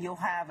 and you'll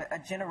have a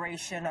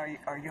generation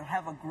or you'll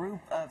have a group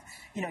of,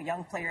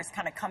 young players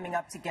kind of coming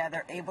up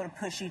together, able to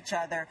push each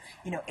other,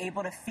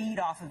 able to feed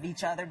off of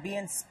each other, be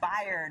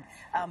inspired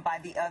by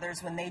the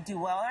others when they do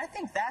well. And I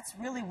think that's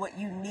really what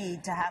you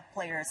need to have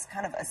players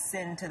kind of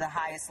ascend to the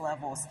highest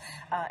levels.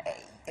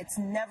 It's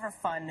never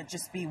fun to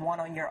just be one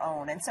on your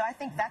own. And so I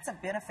think that's a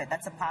benefit.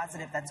 That's a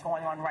positive that's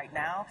going on right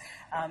now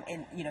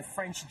in,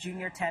 French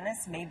junior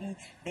tennis. Maybe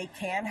they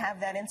can have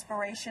that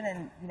inspiration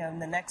and, in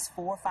the next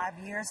 4 or 5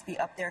 years be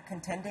up there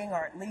contending,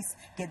 or at least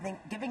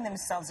giving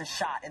themselves a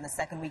shot in the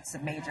second weeks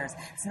of majors.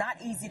 It's not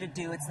easy to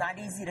do. It's not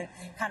easy to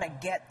kind of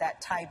get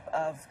that type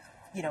of,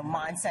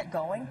 mindset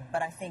going.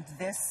 But I think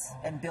this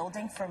and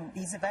building from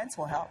these events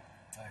will help.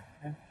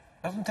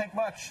 Doesn't take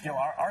much.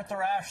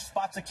 Arthur Ashe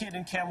spots a kid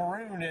in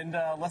Cameroon, and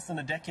less than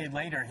a decade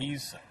later,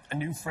 he's a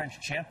new French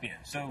champion.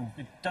 So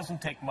it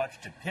doesn't take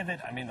much to pivot.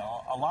 I mean,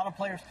 a lot of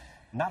players,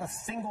 not a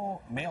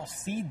single male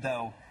seed,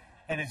 though.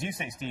 And as you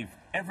say, Steve,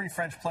 every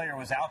French player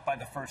was out by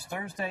the first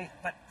Thursday.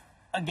 But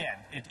again,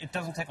 it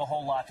doesn't take a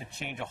whole lot to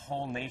change a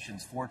whole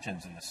nation's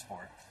fortunes in this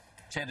sport.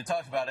 Chanda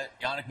talked about it.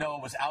 Yannick Noah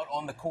was out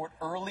on the court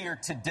earlier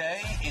today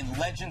in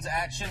Legends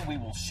action. We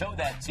will show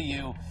that to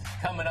you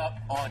coming up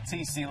on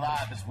TC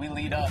Live as we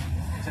lead up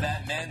to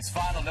that men's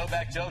final.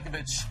 Novak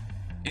Djokovic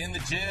in the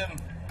gym,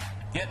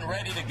 getting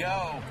ready to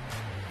go.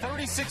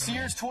 36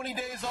 years, 20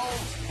 days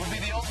old, will be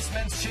the oldest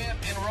men's champ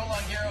in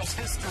Roland Garros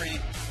history.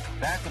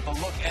 Back with a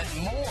look at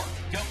more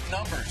GOAT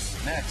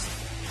numbers next.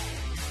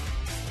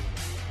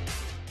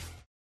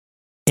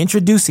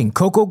 Introducing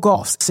Coco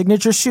Gauff's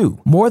signature shoe.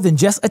 More than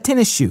just a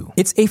tennis shoe,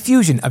 it's a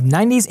fusion of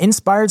 90s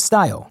inspired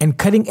style and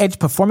cutting-edge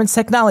performance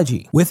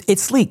technology. With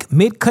its sleek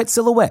mid-cut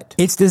silhouette,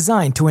 it's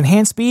designed to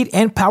enhance speed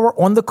and power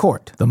on the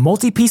court. The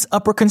multi-piece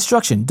upper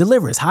construction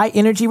delivers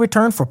high-energy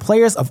return for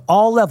players of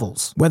all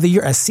levels. Whether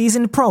you're a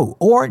seasoned pro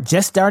or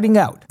just starting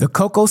out, the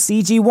Coco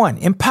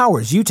CG1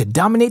 empowers you to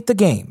dominate the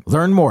game.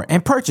 Learn more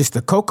and purchase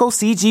the Coco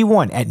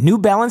CG1 at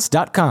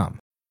newbalance.com.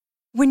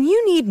 When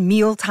you need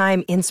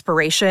mealtime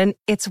inspiration,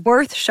 it's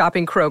worth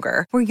shopping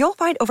Kroger, where you'll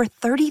find over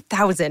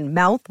 30,000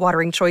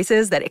 mouth-watering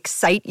choices that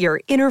excite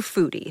your inner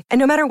foodie. And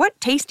no matter what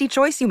tasty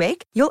choice you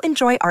make, you'll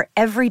enjoy our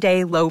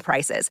everyday low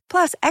prices,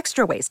 plus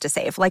extra ways to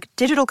save, like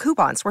digital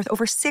coupons worth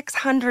over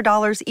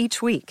 $600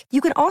 each week. You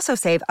can also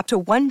save up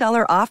to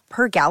 $1 off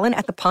per gallon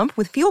at the pump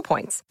with fuel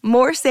points.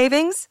 More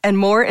savings and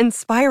more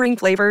inspiring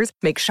flavors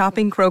make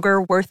shopping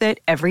Kroger worth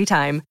it every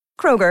time.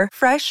 Kroger,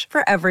 fresh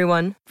for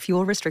everyone.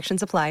 Fuel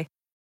restrictions apply.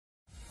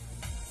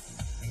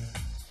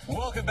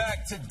 Welcome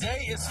back.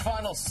 Today is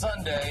final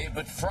Sunday,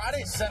 but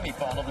Friday's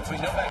semifinal between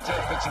Novak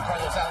Djokovic and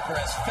Carlos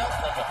Alcaraz felt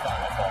like a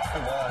final ball.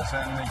 It was,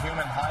 and the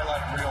human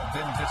highlight reel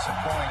didn't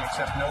disappoint,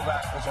 except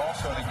Novak was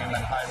also the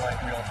human highlight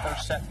reel.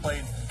 First set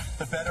played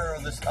the better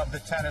of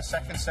the tennis.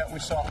 Second set, we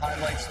saw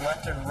highlights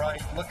left and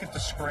right. Look at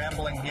the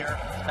scrambling here.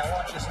 Now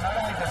watch this. Not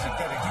only does it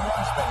get it, he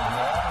runs the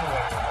long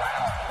way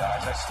around,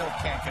 guys. I still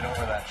can't get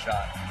over that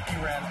shot. He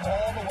ran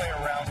all the way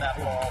around that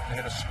ball to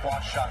hit a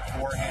squash shot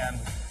forehand.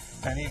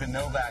 And even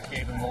Novak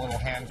gave him a little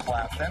hand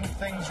clap. Then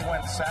things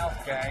went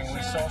south, gang.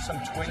 We saw some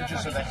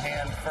twinges of the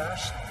hand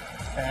first,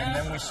 and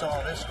then we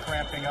saw this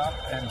cramping up.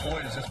 And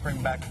boy, does this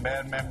bring back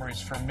bad memories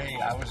for me.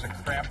 I was a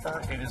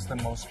cramper. It is the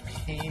most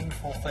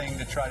painful thing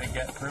to try to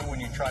get through when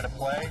you try to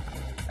play.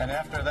 And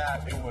after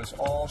that, it was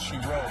all she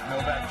wrote.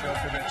 Novak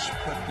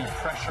Djokovic put the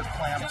pressure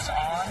clamps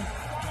on,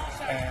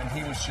 and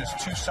he was just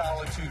too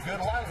solid, too good.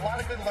 A lot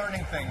of good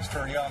learning things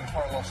for young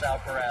Carlos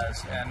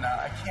Alcaraz, and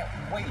I can't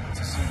wait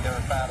to see their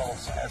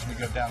battles as we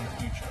go down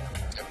the future.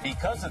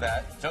 Because of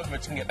that,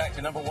 Djokovic can get back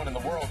to number 1 in the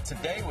world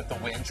today with the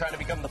win, trying to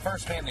become the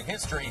first man in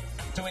history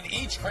to win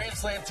each Grand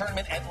Slam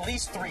tournament at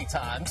least 3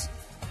 times.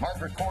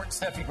 Margaret Court,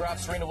 Steffi Graf,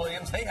 Serena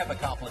Williams, they have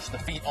accomplished the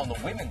feat on the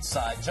women's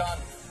side. John,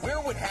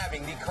 where would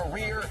having the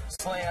career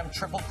slam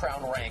triple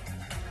crown rank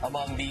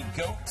among the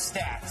GOAT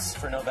stats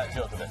for Novak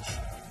Djokovic?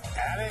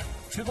 Add it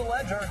to the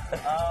ledger.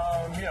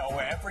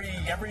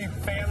 Every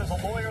fan is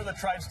a lawyer that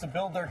tries to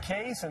build their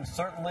case, and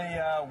certainly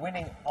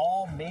winning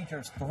all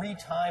majors 3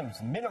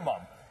 times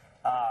minimum.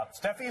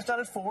 Steffi has done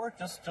it 4,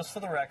 just for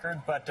the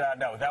record, but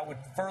no, that would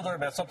further.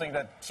 That's something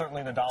that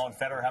certainly Nadal and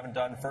Federer haven't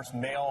done. First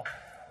male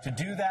to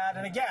do that,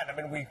 and again, I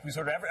mean, we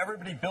sort of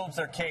everybody builds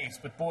their case,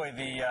 but boy,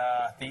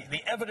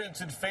 the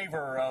evidence in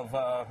favor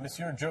of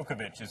Monsieur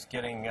Djokovic is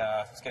getting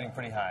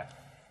pretty high.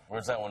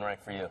 Where's that one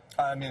rank for you?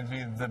 I mean,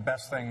 the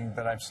best thing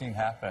that I've seen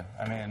happen.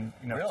 I mean,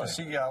 really? To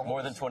see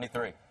more than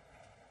 23.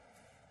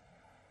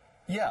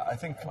 Yeah, I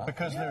think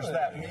because there's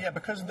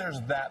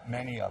that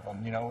many of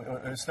them.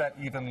 It's that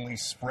evenly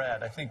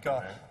spread. I think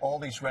all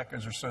these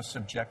records are so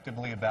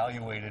subjectively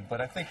evaluated, but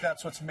I think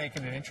that's what's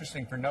making it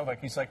interesting for Novak.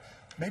 He's like,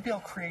 maybe I'll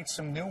create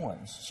some new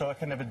ones so I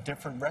can have a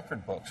different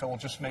record book. So we'll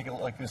just make it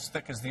like as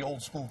thick as the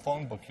old school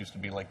phone book used to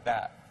be, like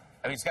that.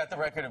 I mean, he's got the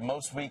record of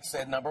most weeks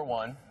at number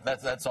 1.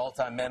 That's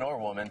all-time men or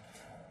woman.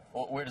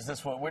 Where does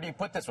this one? Where do you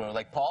put this one?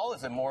 Like Paul,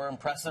 is it more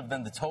impressive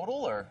than the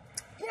total, or?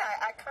 Yeah,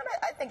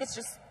 I think it's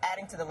just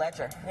adding to the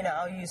ledger.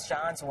 I'll use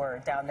John's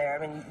word down there.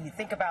 I mean, you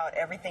think about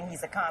everything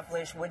he's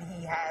accomplished, what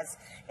he has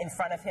in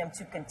front of him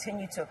to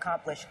continue to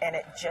accomplish, and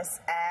it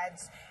just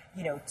adds,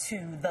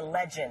 to the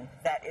legend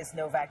that is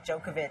Novak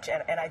Djokovic.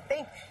 And I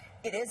think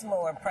it is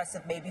more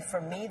impressive, maybe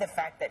for me, the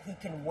fact that he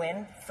can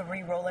win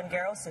 3 Roland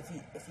Garros. If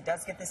he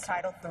does get this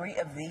title, 3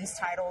 of these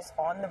titles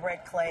on the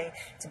red clay,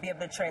 to be able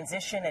to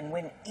transition and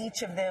win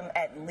each of them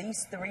at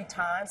least 3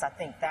 times, I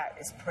think that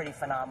is pretty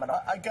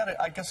phenomenal. I got it.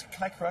 I guess,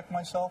 can I correct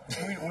myself?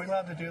 Are we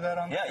allowed to do that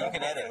on the Yeah, you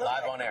can edit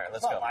live on air.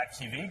 Let's go. Live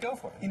TV, go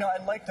for it.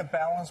 I like the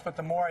balance, but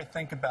the more I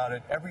think about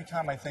it, every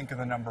time I think of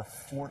the number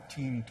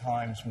 14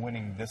 times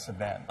winning this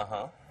event,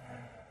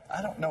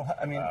 I don't know.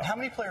 I mean, how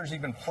many players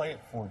even play it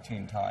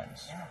 14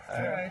 times?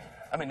 I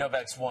mean,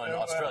 Novak's won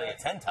Australia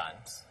 10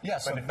 times. Yeah,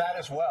 so that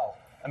as well.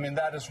 I mean,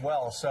 that as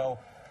well. So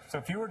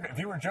if you were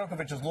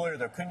Djokovic's lawyer,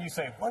 though, couldn't you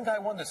say one guy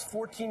won this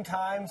 14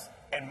 times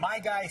and my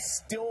guy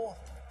still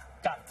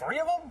got 3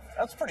 of them?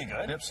 That's pretty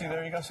good. Yep. See,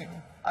 there you go. See,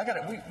 I got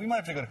it. We might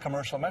have to go to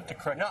commercial. I might have to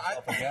correct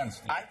myself again.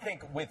 Steve. I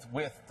think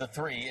with the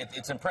 3,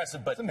 it's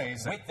impressive, but it's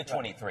amazing. With the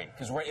 23,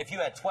 because if you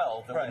had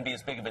 12, it wouldn't be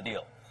as big of a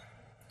deal.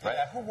 Right.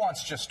 Yeah, who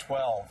wants just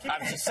 12?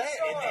 I'm just saying,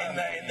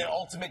 in the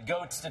ultimate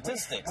GOAT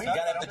statistics, you got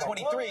to have the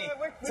 23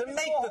 to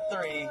make the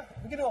 3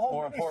 we can do a whole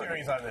more important.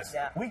 series on this.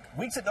 Yeah.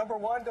 Weeks at number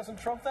 1 doesn't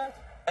trump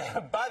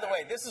that? By the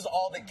way, this is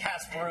all that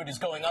Casper Ruud is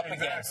going up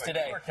against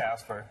today. Poor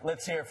Casper.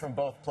 Let's hear from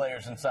both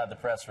players inside the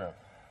press room.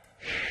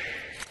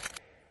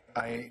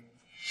 I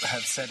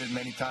have said it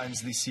many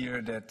times this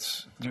year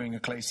that during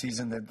a clay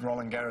season that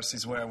Roland Garros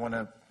is where I want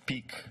to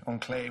peak on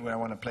clay, where I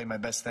want to play my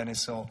best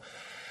tennis. So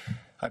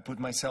I put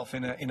myself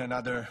in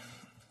another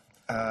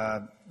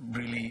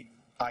really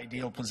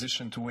ideal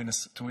position to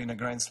win a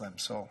Grand Slam.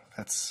 So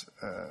that's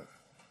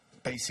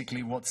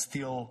basically what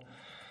still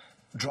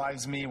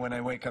drives me when I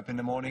wake up in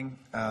the morning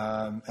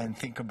and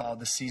think about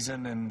the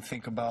season and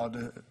think about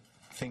the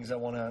things I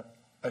want to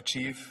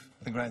achieve.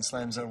 The Grand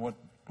Slams are what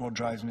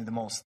drives me the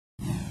most.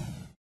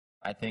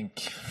 I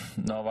think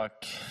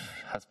Novak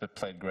has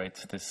played great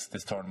this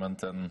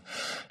tournament, and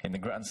in the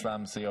Grand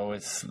Slams he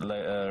always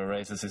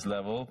raises his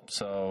level,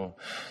 so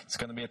it's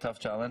going to be a tough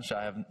challenge.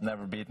 I have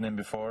never beaten him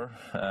before,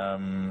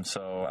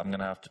 so I'm going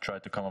to have to try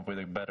to come up with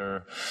a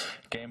better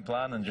game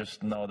plan and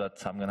just know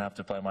that I'm going to have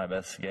to play my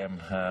best game,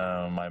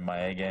 my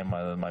A game,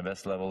 my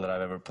best level that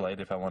I've ever played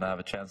if I want to have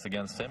a chance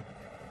against him.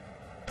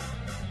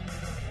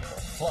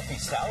 Fluffy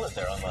salad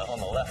there on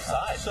the left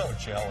side. So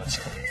jealous.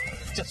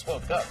 Just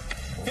woke up.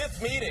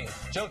 5th meeting.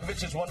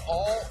 Djokovic has won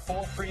all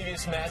 4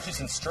 previous matches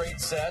in straight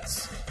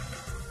sets.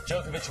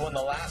 Djokovic won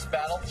the last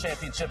battle,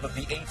 championship of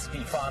the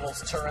ATP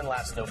Finals Turin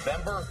last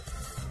November.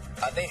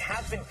 They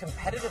have been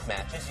competitive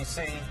matches. You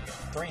see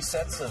 3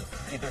 sets of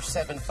either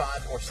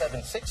 7-5 or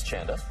 7-6,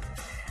 Chanda.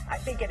 I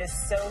think it is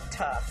so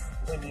tough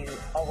when you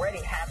already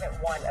haven't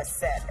won a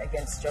set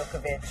against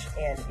Djokovic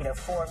in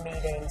 4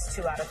 meetings,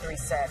 2 out of 3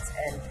 sets,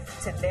 and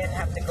to then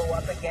have to go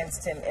up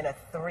against him in a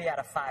 3 out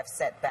of 5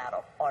 set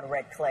battle on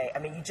red clay. I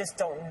mean, you just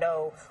don't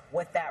know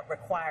what that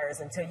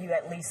requires until you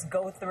at least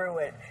go through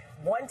it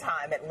one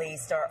time at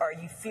least, or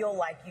you feel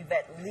like you've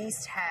at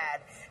least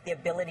had the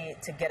ability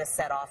to get a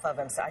set off of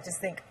him. So I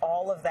just think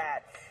all of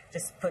that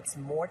just puts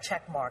more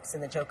check marks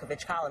in the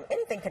Djokovic column.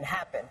 Anything can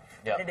happen,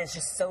 but it is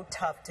just so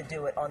tough to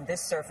do it on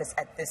this surface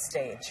at this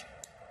stage.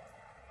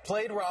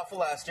 Played Rafa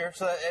last year,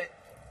 so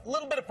a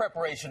little bit of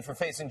preparation for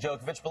facing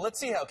Djokovic, but let's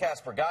see how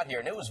Casper got here,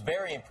 and it was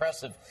very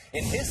impressive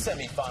in his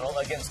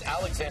semifinal against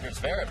Alexander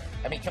Zverev.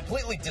 I mean,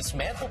 completely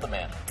dismantled the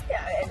man.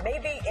 Yeah, and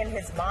maybe in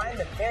his mind,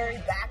 the very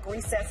back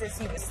recesses,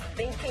 he was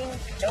thinking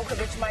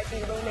Djokovic might be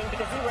looming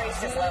because he raised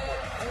his level.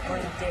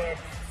 Ruud did.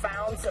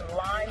 found some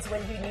lines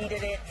when he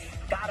needed it,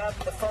 got up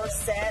the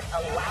first set,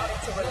 allowed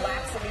it to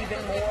relax him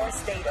even more,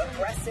 stayed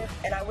aggressive,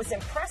 and I was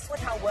impressed with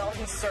how well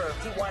he served.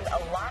 He won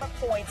a lot of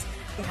points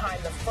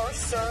behind the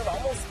first serve,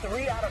 almost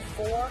 3 out of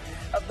 4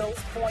 of those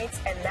points,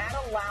 and that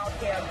allowed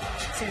him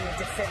to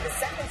defend the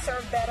second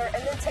serve better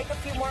and then take a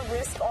few more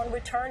risks on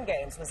return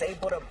games. Was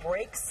able to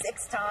break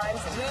 6 times,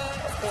 and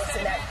of course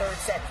in that third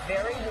set,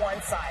 very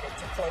one-sided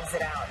to close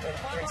it out in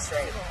 3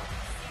 straight.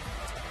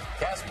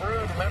 Casper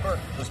Ruud, remember,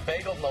 was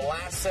bageled in the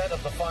last set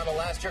of the final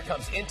last year,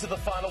 comes into the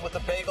final with a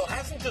bagel,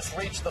 hasn't just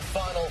reached the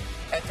final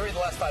at 3 of the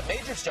last 5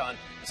 majors, John.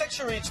 He's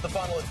actually reached the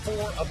final at 4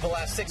 of the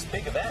last 6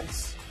 big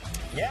events.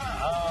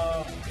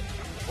 Yeah,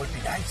 would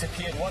be nice if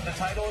he had won the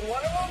title in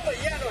one of them, but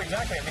yeah, no,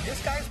 exactly. I mean,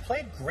 this guy's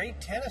played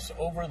great tennis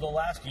over the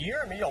last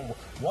year. I mean,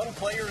 one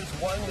player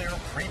has won their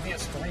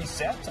previous 3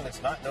 sets, and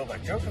it's not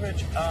Novak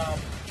Djokovic.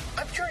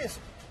 I'm curious,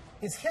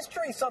 is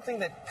history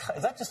something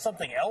is that just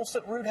something else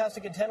that Ruud has to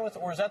contend with,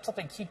 or is that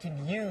something he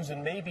can use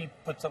and maybe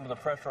put some of the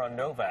pressure on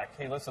Novak?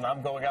 Hey, listen,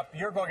 I'm going up,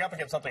 you're going up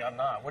against something I'm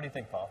not. What do you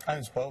think, Paul? I think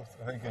it's both.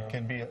 I think it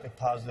can be a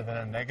positive and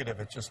a negative.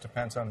 It just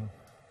depends on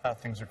how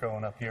things are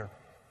going up here.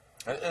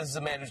 This is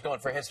a man who's going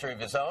for history of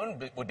his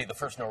own, would be the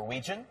first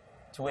Norwegian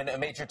to win a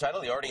major title.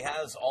 He already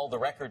has all the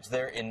records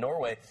there in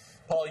Norway.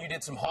 Paul, you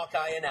did some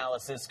Hawkeye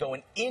analysis,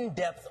 going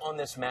in-depth on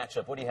this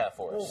matchup. What do you have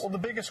for us? Well, the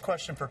biggest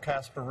question for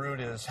Casper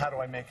Ruud is, how do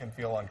I make him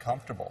feel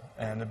uncomfortable?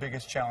 And the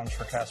biggest challenge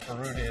for Casper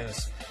Ruud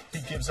is he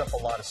gives up a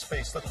lot of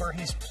space. Look where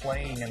he's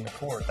playing in the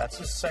court. That's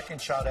his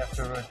second shot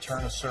after a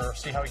turn of serve.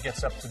 See how he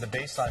gets up to the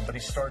baseline, but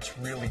he starts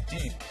really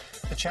deep.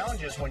 The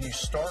challenge is when you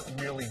start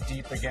really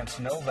deep against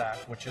Novak,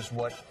 which is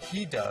what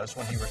he does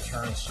when he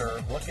returns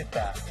serve. Look at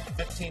that,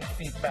 15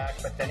 feet back,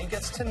 but then he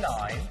gets to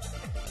 9,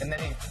 and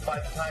then by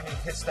the time he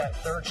hits that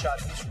third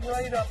shot, he's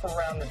right up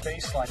around the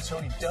baseline, so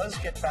he does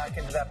get back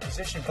into that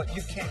position, but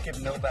you can't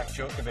give Novak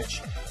Djokovic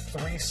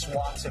 3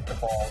 swats at the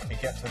ball to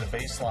get to the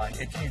baseline.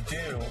 If you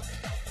do,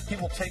 he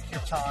will take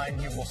your time,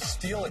 he will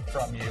steal it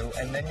from you,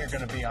 and then you're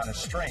going to be on a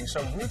string.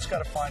 So Ruud's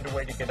got to find a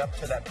way to get up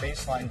to that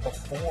baseline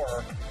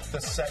before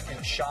the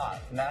second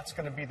shot, and that's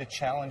going to be the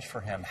challenge for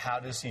him. How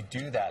does he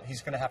do that?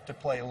 He's going to have to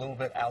play a little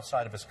bit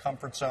outside of his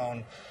comfort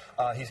zone.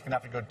 He's going to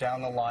have to go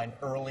down the line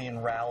early in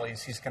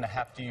rallies. He's going to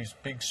have to use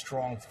big,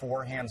 strong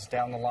forehands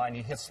down the line.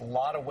 He hits a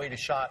lot of weighted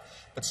shot,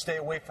 but stay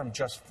away from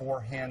just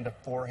forehand to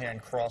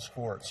forehand cross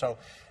court. So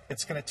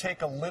it's going to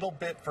take a little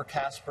bit for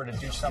Casper to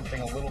do something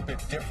a little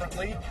bit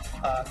differently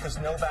because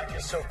Novak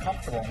is so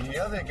comfortable. And the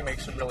other thing that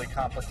makes it really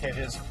complicated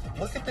is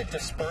look at the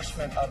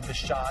disbursement of the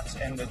shots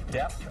and the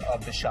depth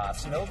of the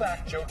shots.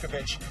 Novak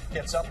Djokovic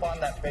gets up on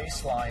that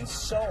baseline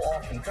so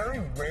often. Very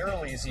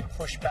rarely is he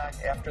pushed back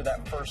after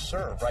that first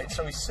serve, right?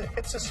 So he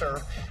hits a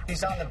serve,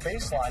 he's on the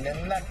baseline, and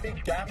in that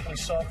big gap we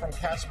saw from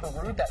Casper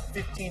Ruud, that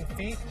 15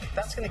 feet,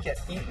 that's going to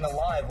get eaten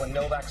alive when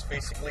Novak's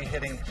basically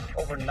hitting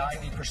over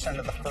 90%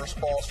 of the first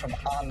balls from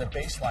on the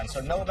baseline.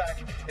 So Novak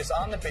is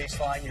on the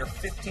baseline, you're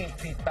 15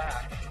 feet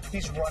back,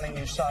 he's running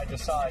you side to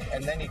side,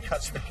 and then he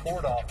cuts the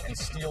court off and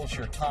steals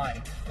your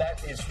time.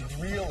 That is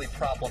really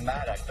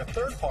problematic. The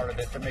third part of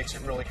it that makes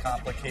it really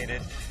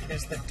complicated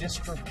is the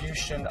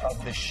distribution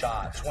of the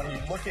shots. When you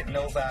look at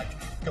Novak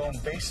going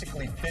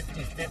basically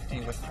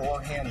 50-50 with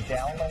forehand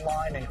down the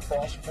line and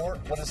cross court,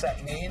 what does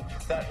that mean?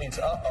 That means,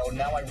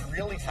 now I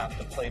really have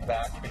to play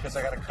back because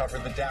I got to cover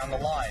the down the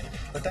line.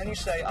 But then you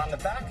say on the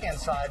backhand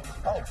side,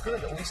 oh,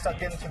 good, at least I'll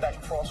get into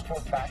that cross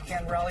court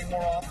backhand rally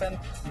more often.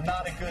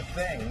 Not a good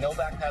thing.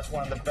 Novak has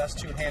one of the best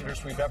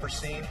two-handers we've ever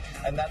seen,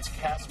 and that's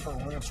Casper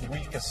Ruud's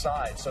weakest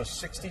side. So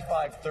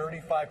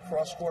 65-35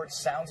 cross court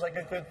sounds like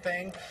a good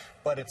thing,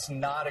 but it's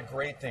not a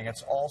great thing.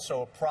 It's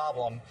also a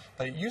problem.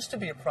 But it used to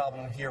be a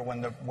problem here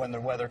when the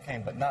weather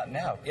came, but not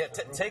now. Yeah,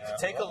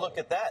 take a look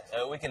at that.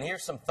 We can hear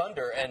some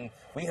thunder, and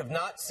we have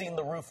not seen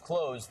the roof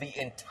close the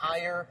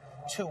entire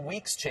 2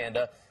 weeks,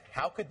 Chanda.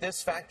 How could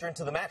this factor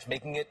into the match,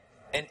 making it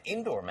an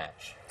indoor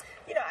match?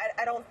 You know,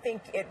 I don't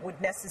think it would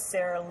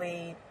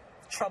necessarily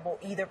trouble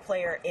either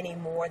player any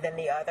more than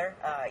the other.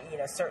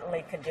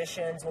 Certainly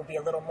conditions will be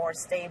a little more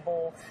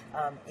stable.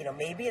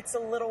 Maybe it's a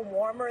little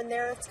warmer in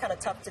there. It's kind of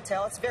tough to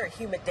tell. It's a very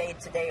humid day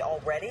today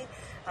already.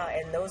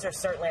 And those are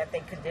certainly, I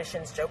think,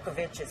 conditions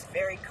Djokovic is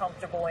very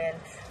comfortable in.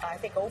 I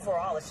think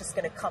overall it's just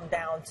going to come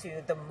down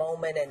to the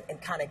moment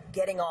and kind of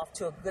getting off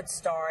to a good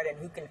start and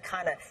who can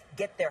kind of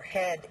get their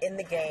head in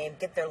the game,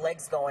 get their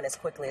legs going as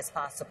quickly as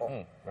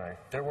possible. Right.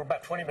 We're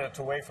about 20 minutes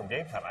away from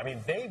game time. I mean,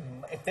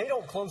 if they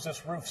don't close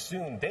this roof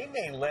soon, they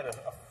may let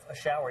a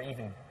shower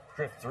even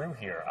drift through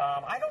here.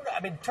 I don't know.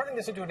 I mean, turning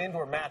this into an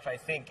indoor match, I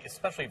think,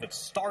 especially if it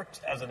starts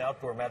as an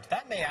outdoor match,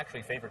 that may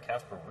actually favor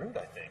Casper Ruud,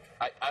 I think.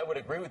 I would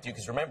agree with you,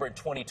 because remember in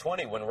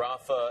 2020 when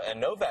Rafa and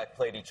Novak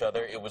played each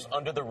other, it was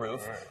under the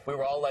roof. Right. We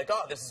were all like,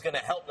 oh, this is going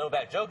to help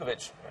Novak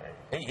Djokovic.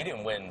 Right. He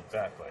didn't win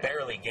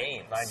barely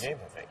games. 9 games,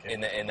 I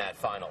think. In that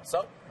final.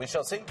 So we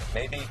shall see.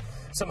 Maybe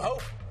some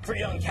hope for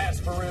young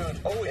Casper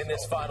Ruud in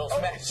this finals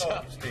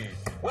matchup?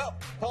 Well,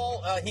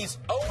 Paul, he's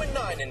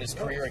 0-9 in his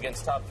career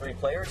against top 3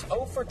 players,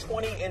 0 for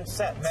 20 in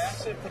sets.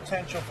 Massive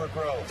potential for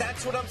growth.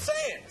 That's what I'm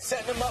saying.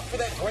 Setting him up for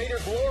that greater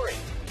glory.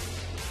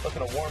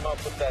 Looking to warm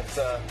up with that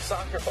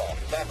soccer ball.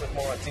 Back with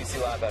more on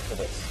TC Live after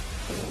this.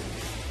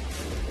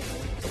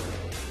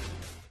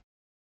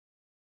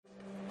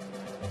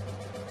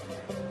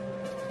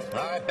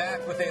 All right,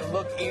 back with a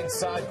look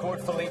inside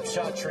court. Philippe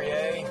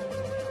Chatrier.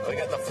 We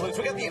got the flutes.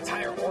 We got the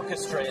entire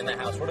orchestra in the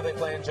house. What are they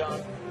playing,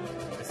 John?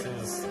 This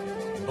is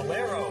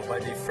Bolero by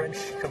the French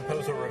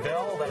composer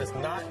Ravel. That is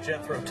not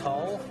Jethro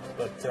Tull,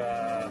 but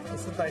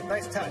this is a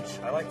nice touch.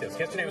 I like this.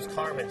 Yesterday was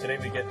Carmen. Today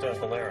we get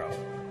Bolero.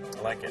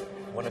 I like it.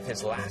 One of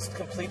his last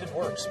completed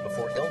works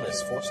before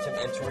illness forced him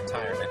into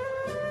retirement.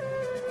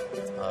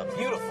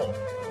 Beautiful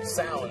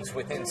sounds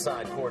with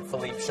inside court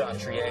Philippe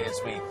Chatrier as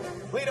we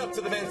lead up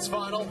to the men's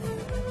final.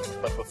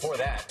 But before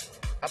that,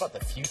 how about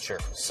the future?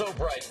 So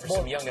bright for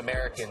some young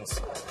Americans.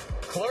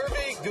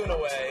 Clervy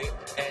Gunaway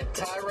and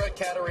Tyra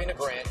Katarina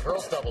Grant,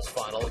 girls doubles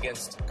final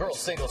against girls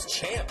singles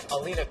champ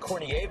Alina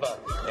Kornieva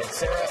and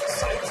Sarah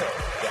Saito.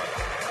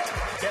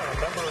 Yeah,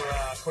 remember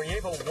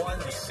Kornieva won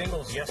the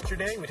singles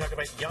yesterday. We talked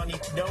about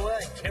Yannick Noah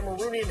and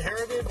Cameroonian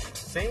heritage.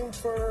 Same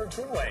for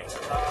Gunaway.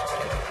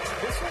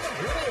 This was a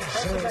really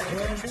impressive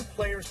match. Two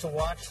players to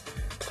watch.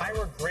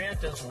 Tyra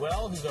Grant as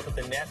well, who's up at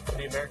the net for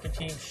the American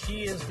team.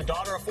 She is the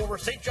daughter of former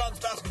St. John's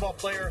basketball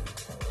player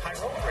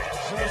Tyrone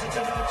Grant.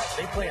 And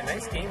they play a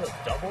nice game of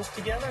doubles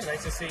together.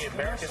 Nice to see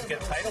Americans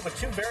get a title. But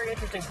two very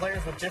interesting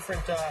players with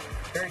different,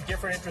 very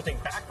different, interesting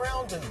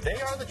backgrounds. And they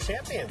are the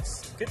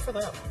champions. Good for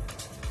them.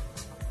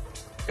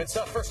 Good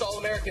stuff. First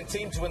All-American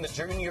team to win the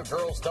junior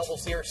girls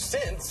doubles here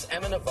since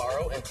Emma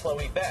Navarro and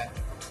Chloe Beck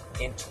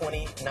in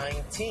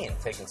 2019.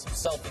 Taking some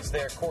selfies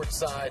there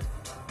courtside.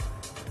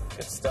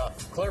 Good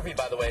stuff. Clervy,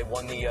 by the way,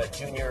 won the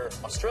Junior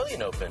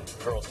Australian Open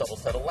girls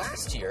doubles title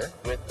last year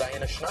with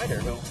Diana Schneider,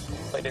 who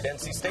played at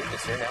NC State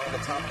this year, now in the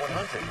top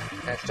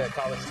 100. Hashtag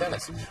college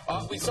tennis.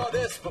 We saw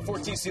this before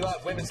TC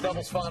Live women's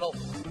doubles final.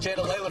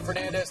 Jada Layla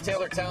Fernandez,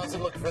 Taylor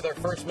Townsend looking for their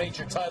first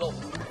major title,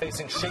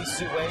 facing Shea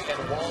Su Wei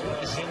and Wang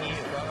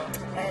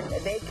Jinyu. And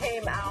they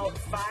came out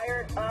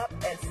fired up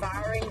and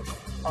firing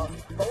on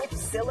both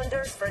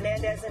cylinders.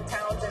 Fernandez and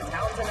Townsend.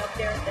 Townsend up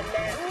there at the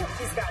net.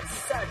 She's got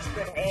such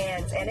good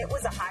hands, and it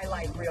was a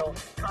highlight reel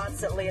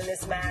constantly in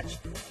this match.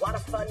 A lot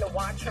of fun to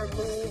watch her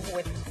move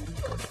with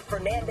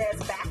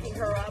Fernandez backing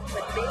her up,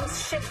 but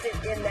things shifted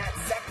in that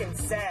second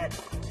set.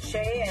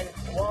 Shea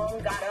and Wong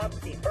got up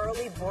the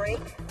early break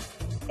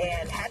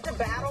and had to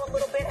battle a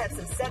little bit, had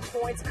some set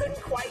points,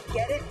 couldn't quite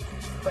get it,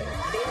 but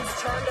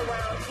things turned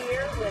around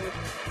here when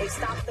they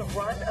stopped the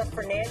run of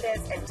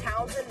Fernandez and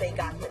Townsend. They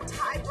got the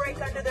tie break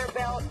under their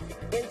belt.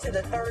 Into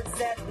the third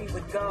set we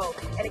would go.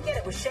 And again,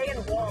 it was Shea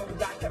and Wong who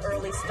got the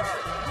early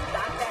start,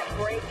 got that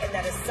break, and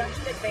that is such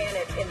an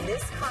advantage in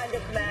this kind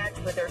of match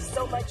where there's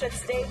so much at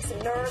stake, some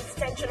nerves,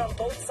 tension on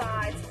both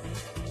sides.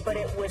 But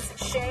it was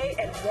Shea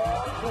and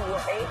Wong who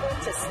were able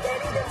to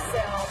steady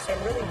themselves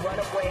and really run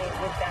away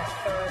with that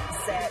third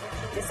set.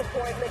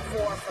 Disappointment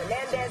for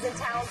Fernandez and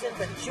Townsend,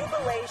 but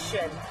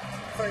jubilation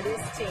for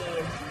this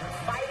team.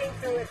 Fighting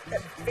through it, a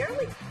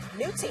fairly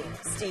new team,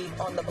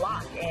 Steve, on the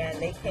block, and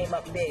they came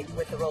up big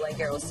with the Roland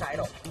Garros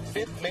title.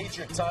 Fifth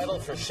major title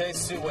for Shea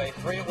Su Wei.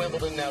 3 at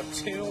Wimbledon, now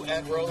 2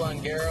 at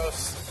Roland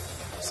Garros.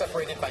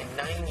 Separated by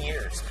 9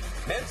 years.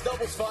 Men's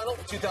doubles final,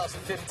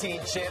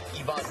 2015 champ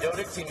Ivan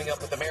Dodig teaming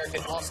up with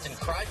American Austin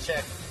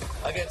Krajicek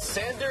against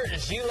Sander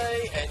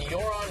Gile and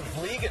Joran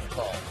Vliegen,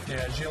 Paul.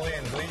 Yeah, Gile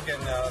and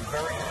Vliegen,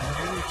 very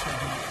new to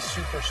the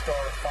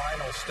superstar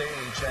final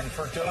stage. And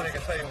for Dodig, I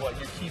tell you what,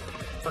 you keep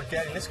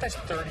forgetting, this guy's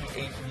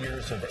 38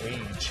 years of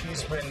age.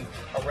 He's been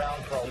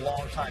around for a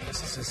long time.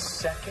 This is his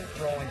second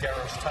Roland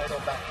Garros title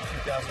back in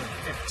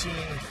 2015.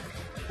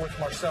 With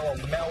Marcelo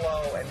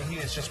Melo, and he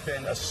has just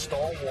been a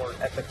stalwart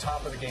at the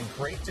top of the game.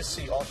 Great to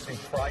see Austin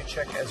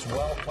Krajicek as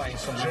well playing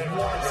some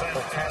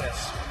wonderful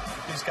tennis.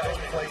 These guys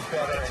played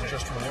better and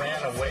just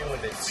ran away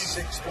with it.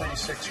 6-3,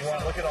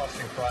 6-1. Look at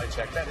Austin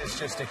Krajicek. That is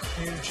just a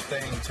huge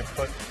thing to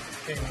put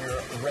in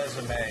your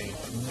resume.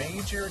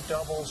 Major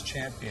doubles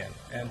champion.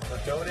 And for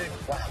Dodig,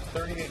 wow,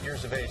 38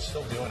 years of age,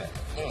 still doing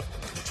it.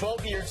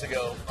 12 years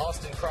ago,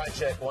 Austin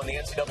Krajicek won the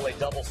NCAA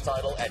doubles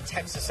title at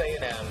Texas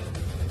A&M.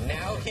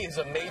 Now he is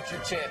a major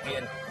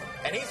champion,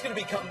 and he's going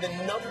to become the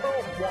 #1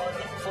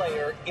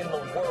 player in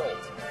the world.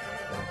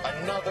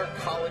 Another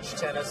college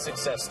tennis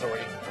success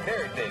story.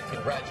 Very big.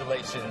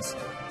 Congratulations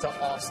to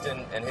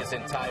Austin and his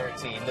entire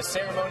team. The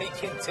ceremony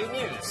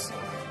continues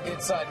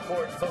inside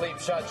court. Philippe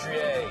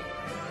Chatrier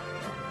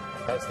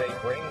as they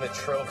bring the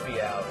trophy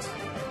out.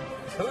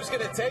 Who's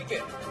going to take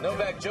it?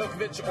 Novak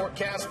Djokovic or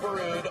Casper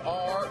Ruud?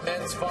 Our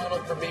men's final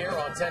premiere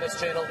on Tennis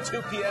Channel,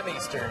 2 p.m.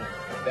 Eastern.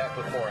 Back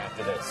with more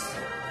after this.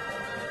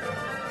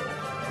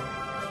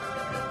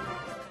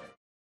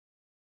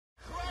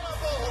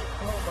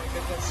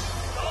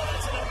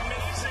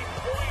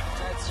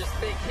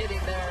 Just big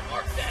hitting there.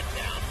 Mark that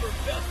down for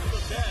best of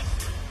the best.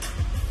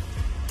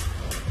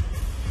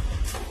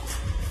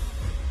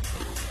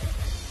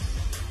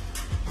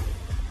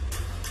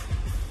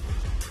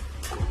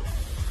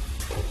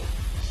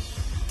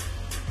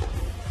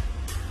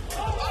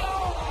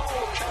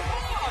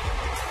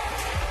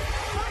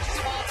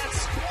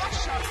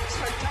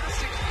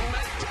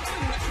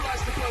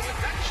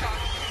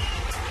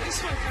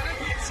 This one kind of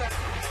gets a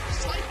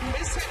slight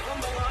mishit on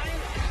the line.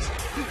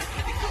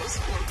 And it goes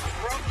for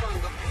broke on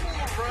the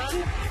full run,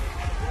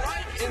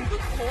 right in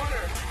the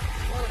corner.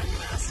 What a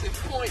massive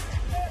point.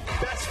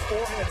 Best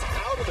forehands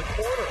out of the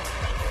corner.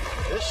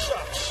 This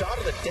shot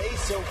of the day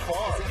so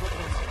far.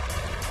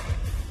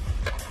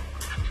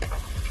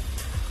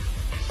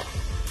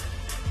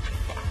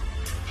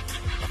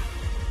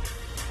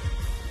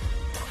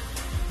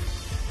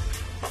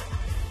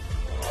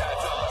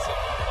 That's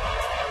awesome.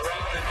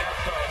 Around the net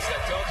post. I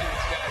told you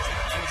these guys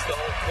have used the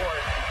whole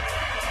court.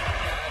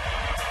 That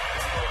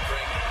will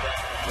bring the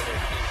crowd to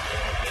their feet.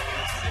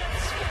 Amazing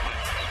spot.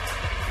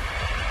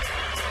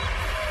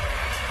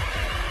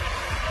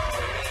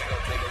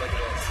 Take a look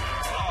at this.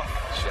 Oh,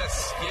 just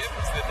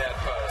skipped the net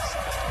post.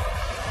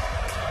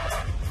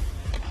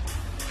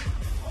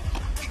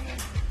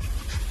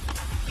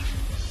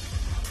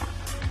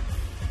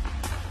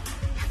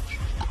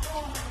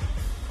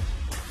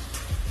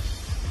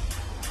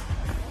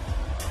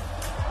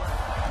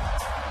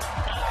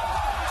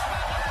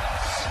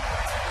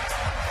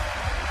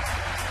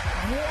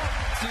 What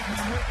did we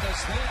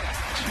witness there?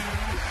 Two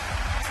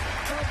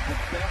of the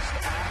best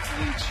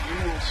athletes you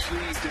will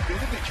see.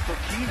 Djokovic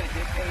Fokina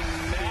hit a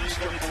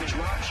masterful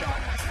drop shot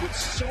with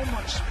so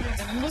much spin.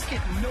 And look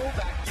at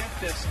Novak get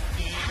this.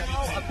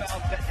 How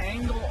about the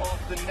angle of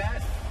the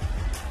net?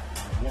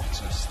 What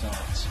a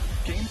start.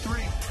 Game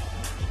 3.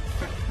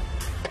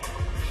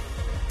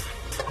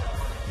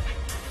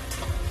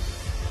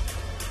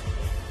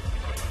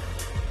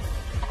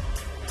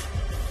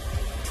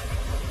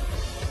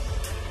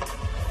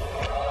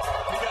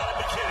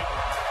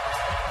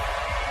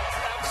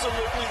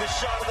 Absolutely the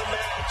shot of the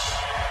match.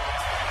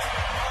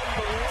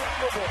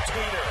 Unbelievable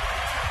tweener.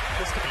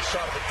 This could be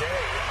shot of the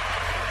day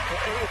for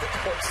any of the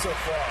courts so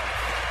far.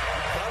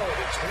 Not only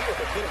the tweener,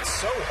 but hit it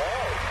so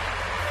hard.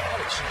 How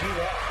did she do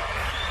that?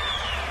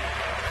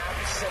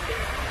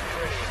 Absolute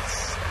brilliance.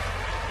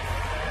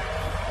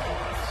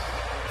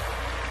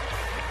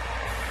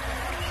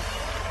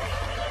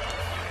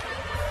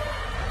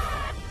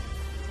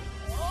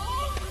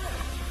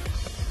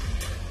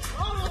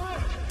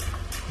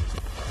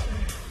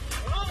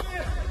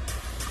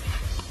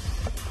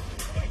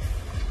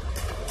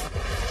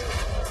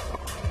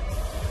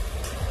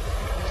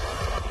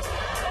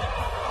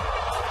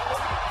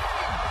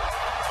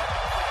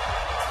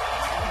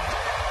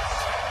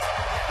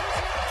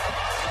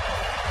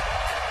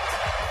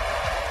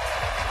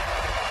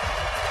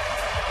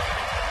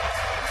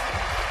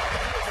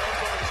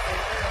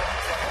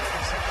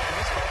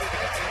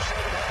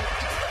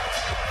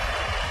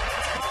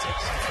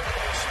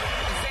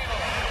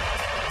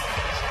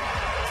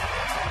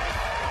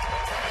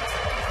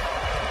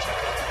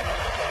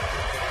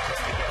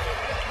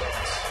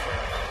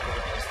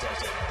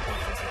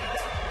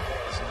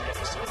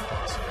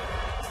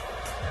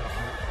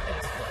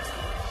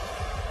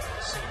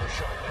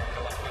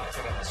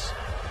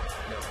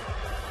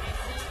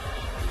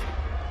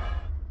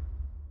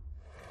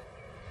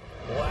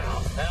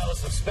 Wow, that was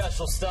some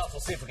special stuff.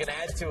 We'll see if we can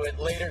add to it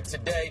later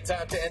today.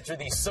 Time to enter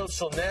the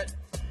social net.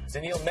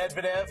 Daniil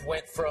Medvedev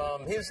went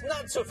from his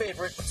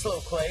not-so-favorite slow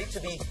clay to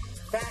the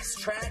fast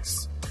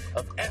tracks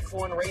of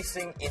F1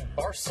 racing in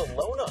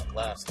Barcelona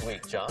last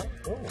week, John.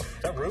 Ooh, is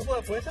that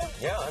Rublev with him?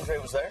 Yeah, Andre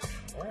was there.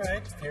 All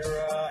right. If you're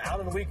out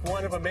in week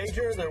 1 of a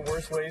major, there are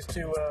worse ways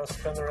to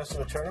spend the rest of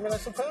the tournament, I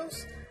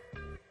suppose.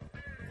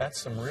 That's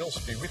some real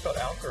speed. We thought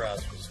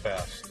Alcaraz was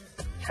fast.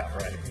 Yeah,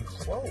 right.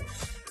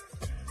 Close.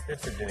 Good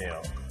for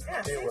Daniil.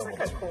 Yeah, seems like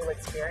a cool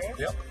experience.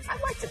 Yep.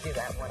 I'd like to do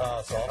that one.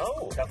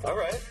 All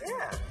right.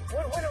 Yeah.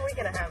 When are we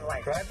going to have,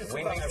 like...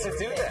 We need to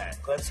do that.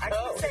 Let's go. I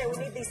keep saying we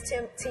need these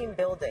team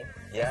building.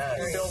 Yeah.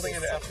 Team building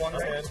in the F1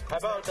 race. How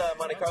about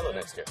Monte Carlo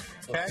next year?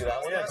 Let's do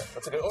that one. Yeah.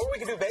 That's a good. Or we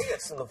could do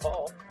Vegas in the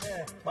fall.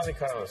 Yeah, Monte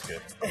Carlo's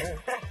good.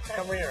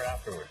 Come here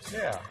afterwards.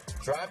 Yeah.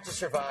 Drive to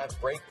Survive,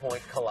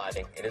 Breakpoint,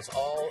 Colliding. It is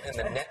all in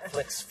the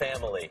Netflix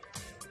family.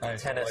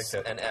 Nice. Tennis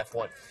Like and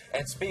F1.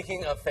 And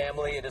speaking of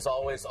family, it is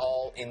always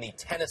all in the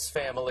tennis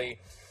family.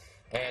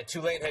 And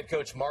Tulane head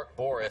coach Mark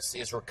Boris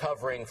is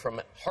recovering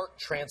from heart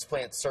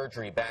transplant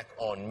surgery back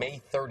on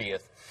May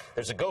 30th.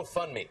 There's a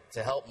GoFundMe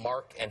to help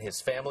Mark and his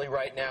family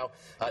right now.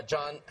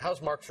 John, how's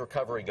Mark's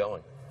recovery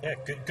going? Yeah,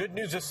 good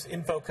news. This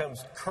info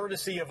comes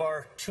courtesy of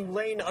our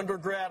Tulane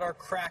undergrad, our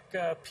crack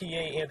PA,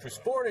 Andrew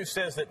Sporn, who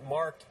says that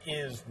Mark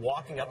is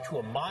walking up to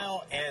a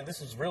mile. And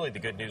this is really the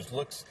good news.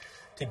 Looks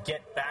to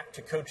get back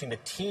to coaching the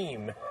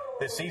team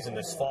this season,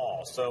 this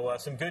fall. So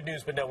some good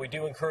news, but no, we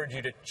do encourage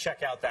you to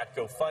check out that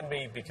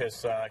GoFundMe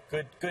because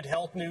good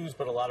health news,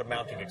 but a lot of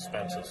mounting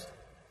expenses.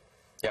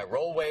 Yeah,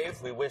 Roll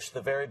Wave, we wish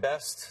the very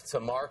best to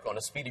Mark on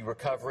a speedy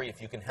recovery.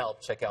 If you can help,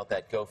 check out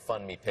that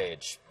GoFundMe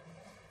page.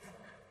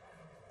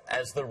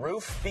 As the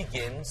roof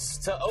begins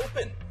to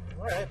open,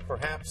 all right,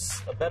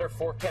 perhaps a better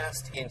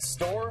forecast in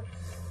store.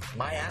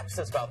 My app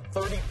says about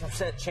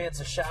 30% chance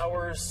of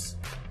showers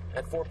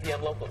at 4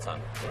 p.m. local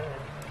time.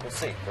 We'll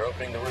see. They're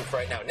opening the roof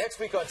right now. Next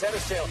week on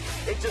Tennis Channel,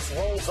 it just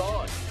rolls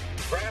on.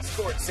 Grass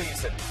court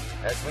season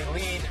as we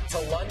lead to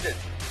London.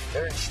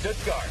 They're in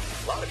Stuttgart.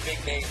 A lot of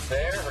big names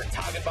there.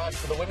 Hertogenbosch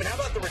for the women. How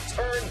about the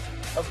return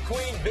of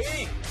Queen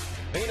Bee?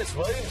 Venus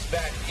Williams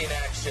back in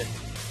action.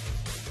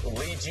 We'll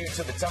lead you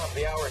to the top of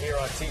the hour here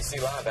on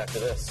TC Live after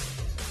this.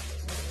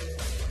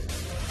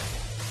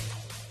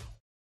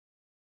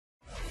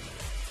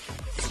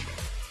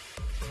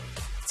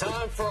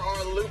 Time for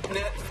our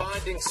LoopNet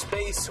Finding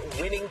Space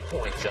winning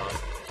point, John.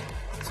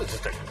 This is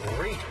just a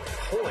great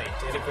point.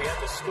 And if we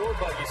had the score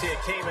bug, you see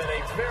it came at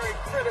a very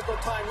critical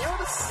time. You know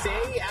what to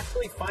say,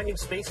 actually finding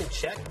space in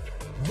Czech?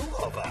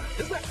 Muchova.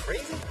 Isn't that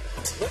crazy?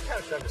 Look how,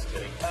 I'm just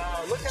kidding.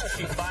 Look how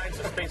she finds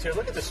the space here.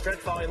 Look at the stretch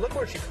volley. Look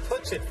where she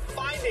puts it,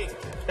 finding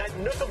that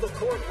nook of the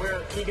court where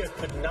Iga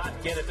could not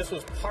get it. This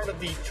was part of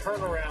the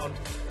turnaround.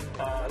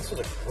 This was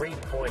a great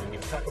point. And you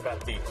talk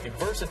about the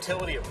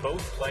versatility of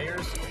both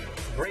players.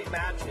 Great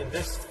match, and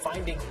this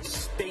finding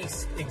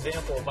space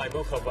example by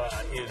Muchova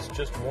is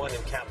just one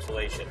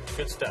encapsulation.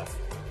 Good stuff.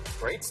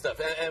 Great stuff.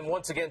 And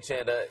once again,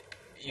 Chanda,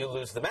 you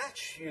lose the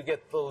match, you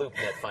get the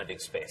LoopNet Finding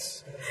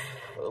Space.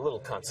 A little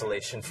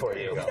consolation for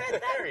you. At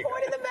that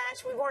point in the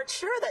match, we weren't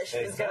sure that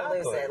she was going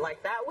to lose it.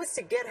 Like, that was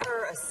to get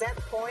her a set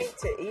point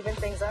to even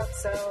things up,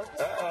 so...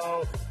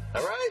 Uh-oh.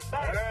 All right.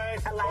 All right.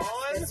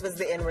 Alas, this was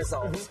the end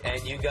result.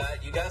 And you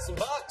got some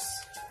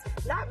bucks.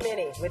 Not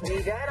many with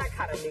Iga, and I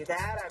kind of knew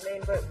that. I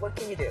mean, but what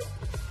can you do?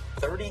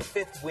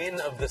 35th win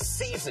of the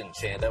season,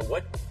 Chanda.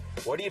 What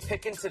are you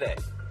picking today?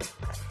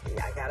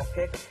 Yeah, I got to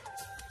pick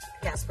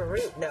Casper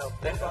Ruud. No,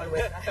 I'm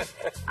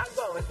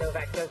going with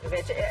Novak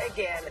Djokovic.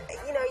 Again,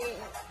 you know,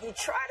 you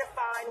try to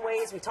find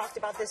ways. We talked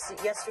about this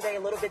yesterday, a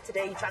little bit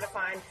today. You try to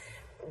find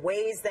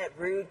ways that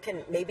Ruud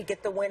can maybe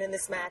get the win in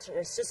this match, and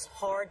it's just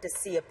hard to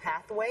see a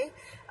pathway,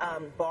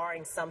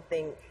 barring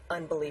something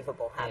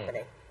unbelievable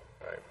happening.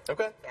 All right.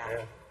 Okay.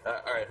 Yeah.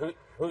 All right.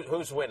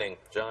 Who's winning,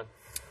 John?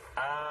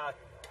 I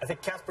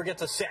think Casper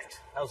gets a set.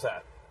 How's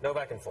that?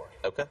 Novak in 4.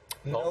 Okay.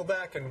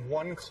 Novak in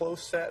 1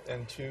 close set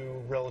and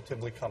 2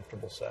 relatively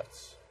comfortable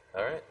sets.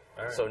 All right.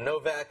 So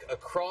Novak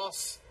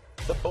across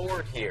the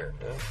board here.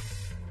 Yeah.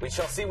 We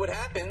shall see what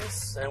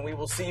happens, and we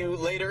will see you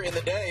later in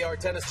the day. Our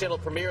Tennis Channel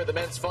premiere of the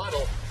men's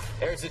final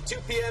airs at 2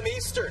 p.m.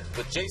 Eastern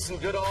with Jason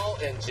Goodall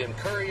and Jim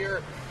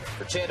Courier.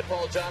 For Chanda,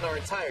 Paul, John, our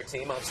entire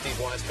team, I'm Steve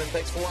Weisman.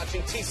 Thanks for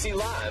watching TC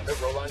Live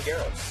at Roland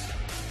Garros.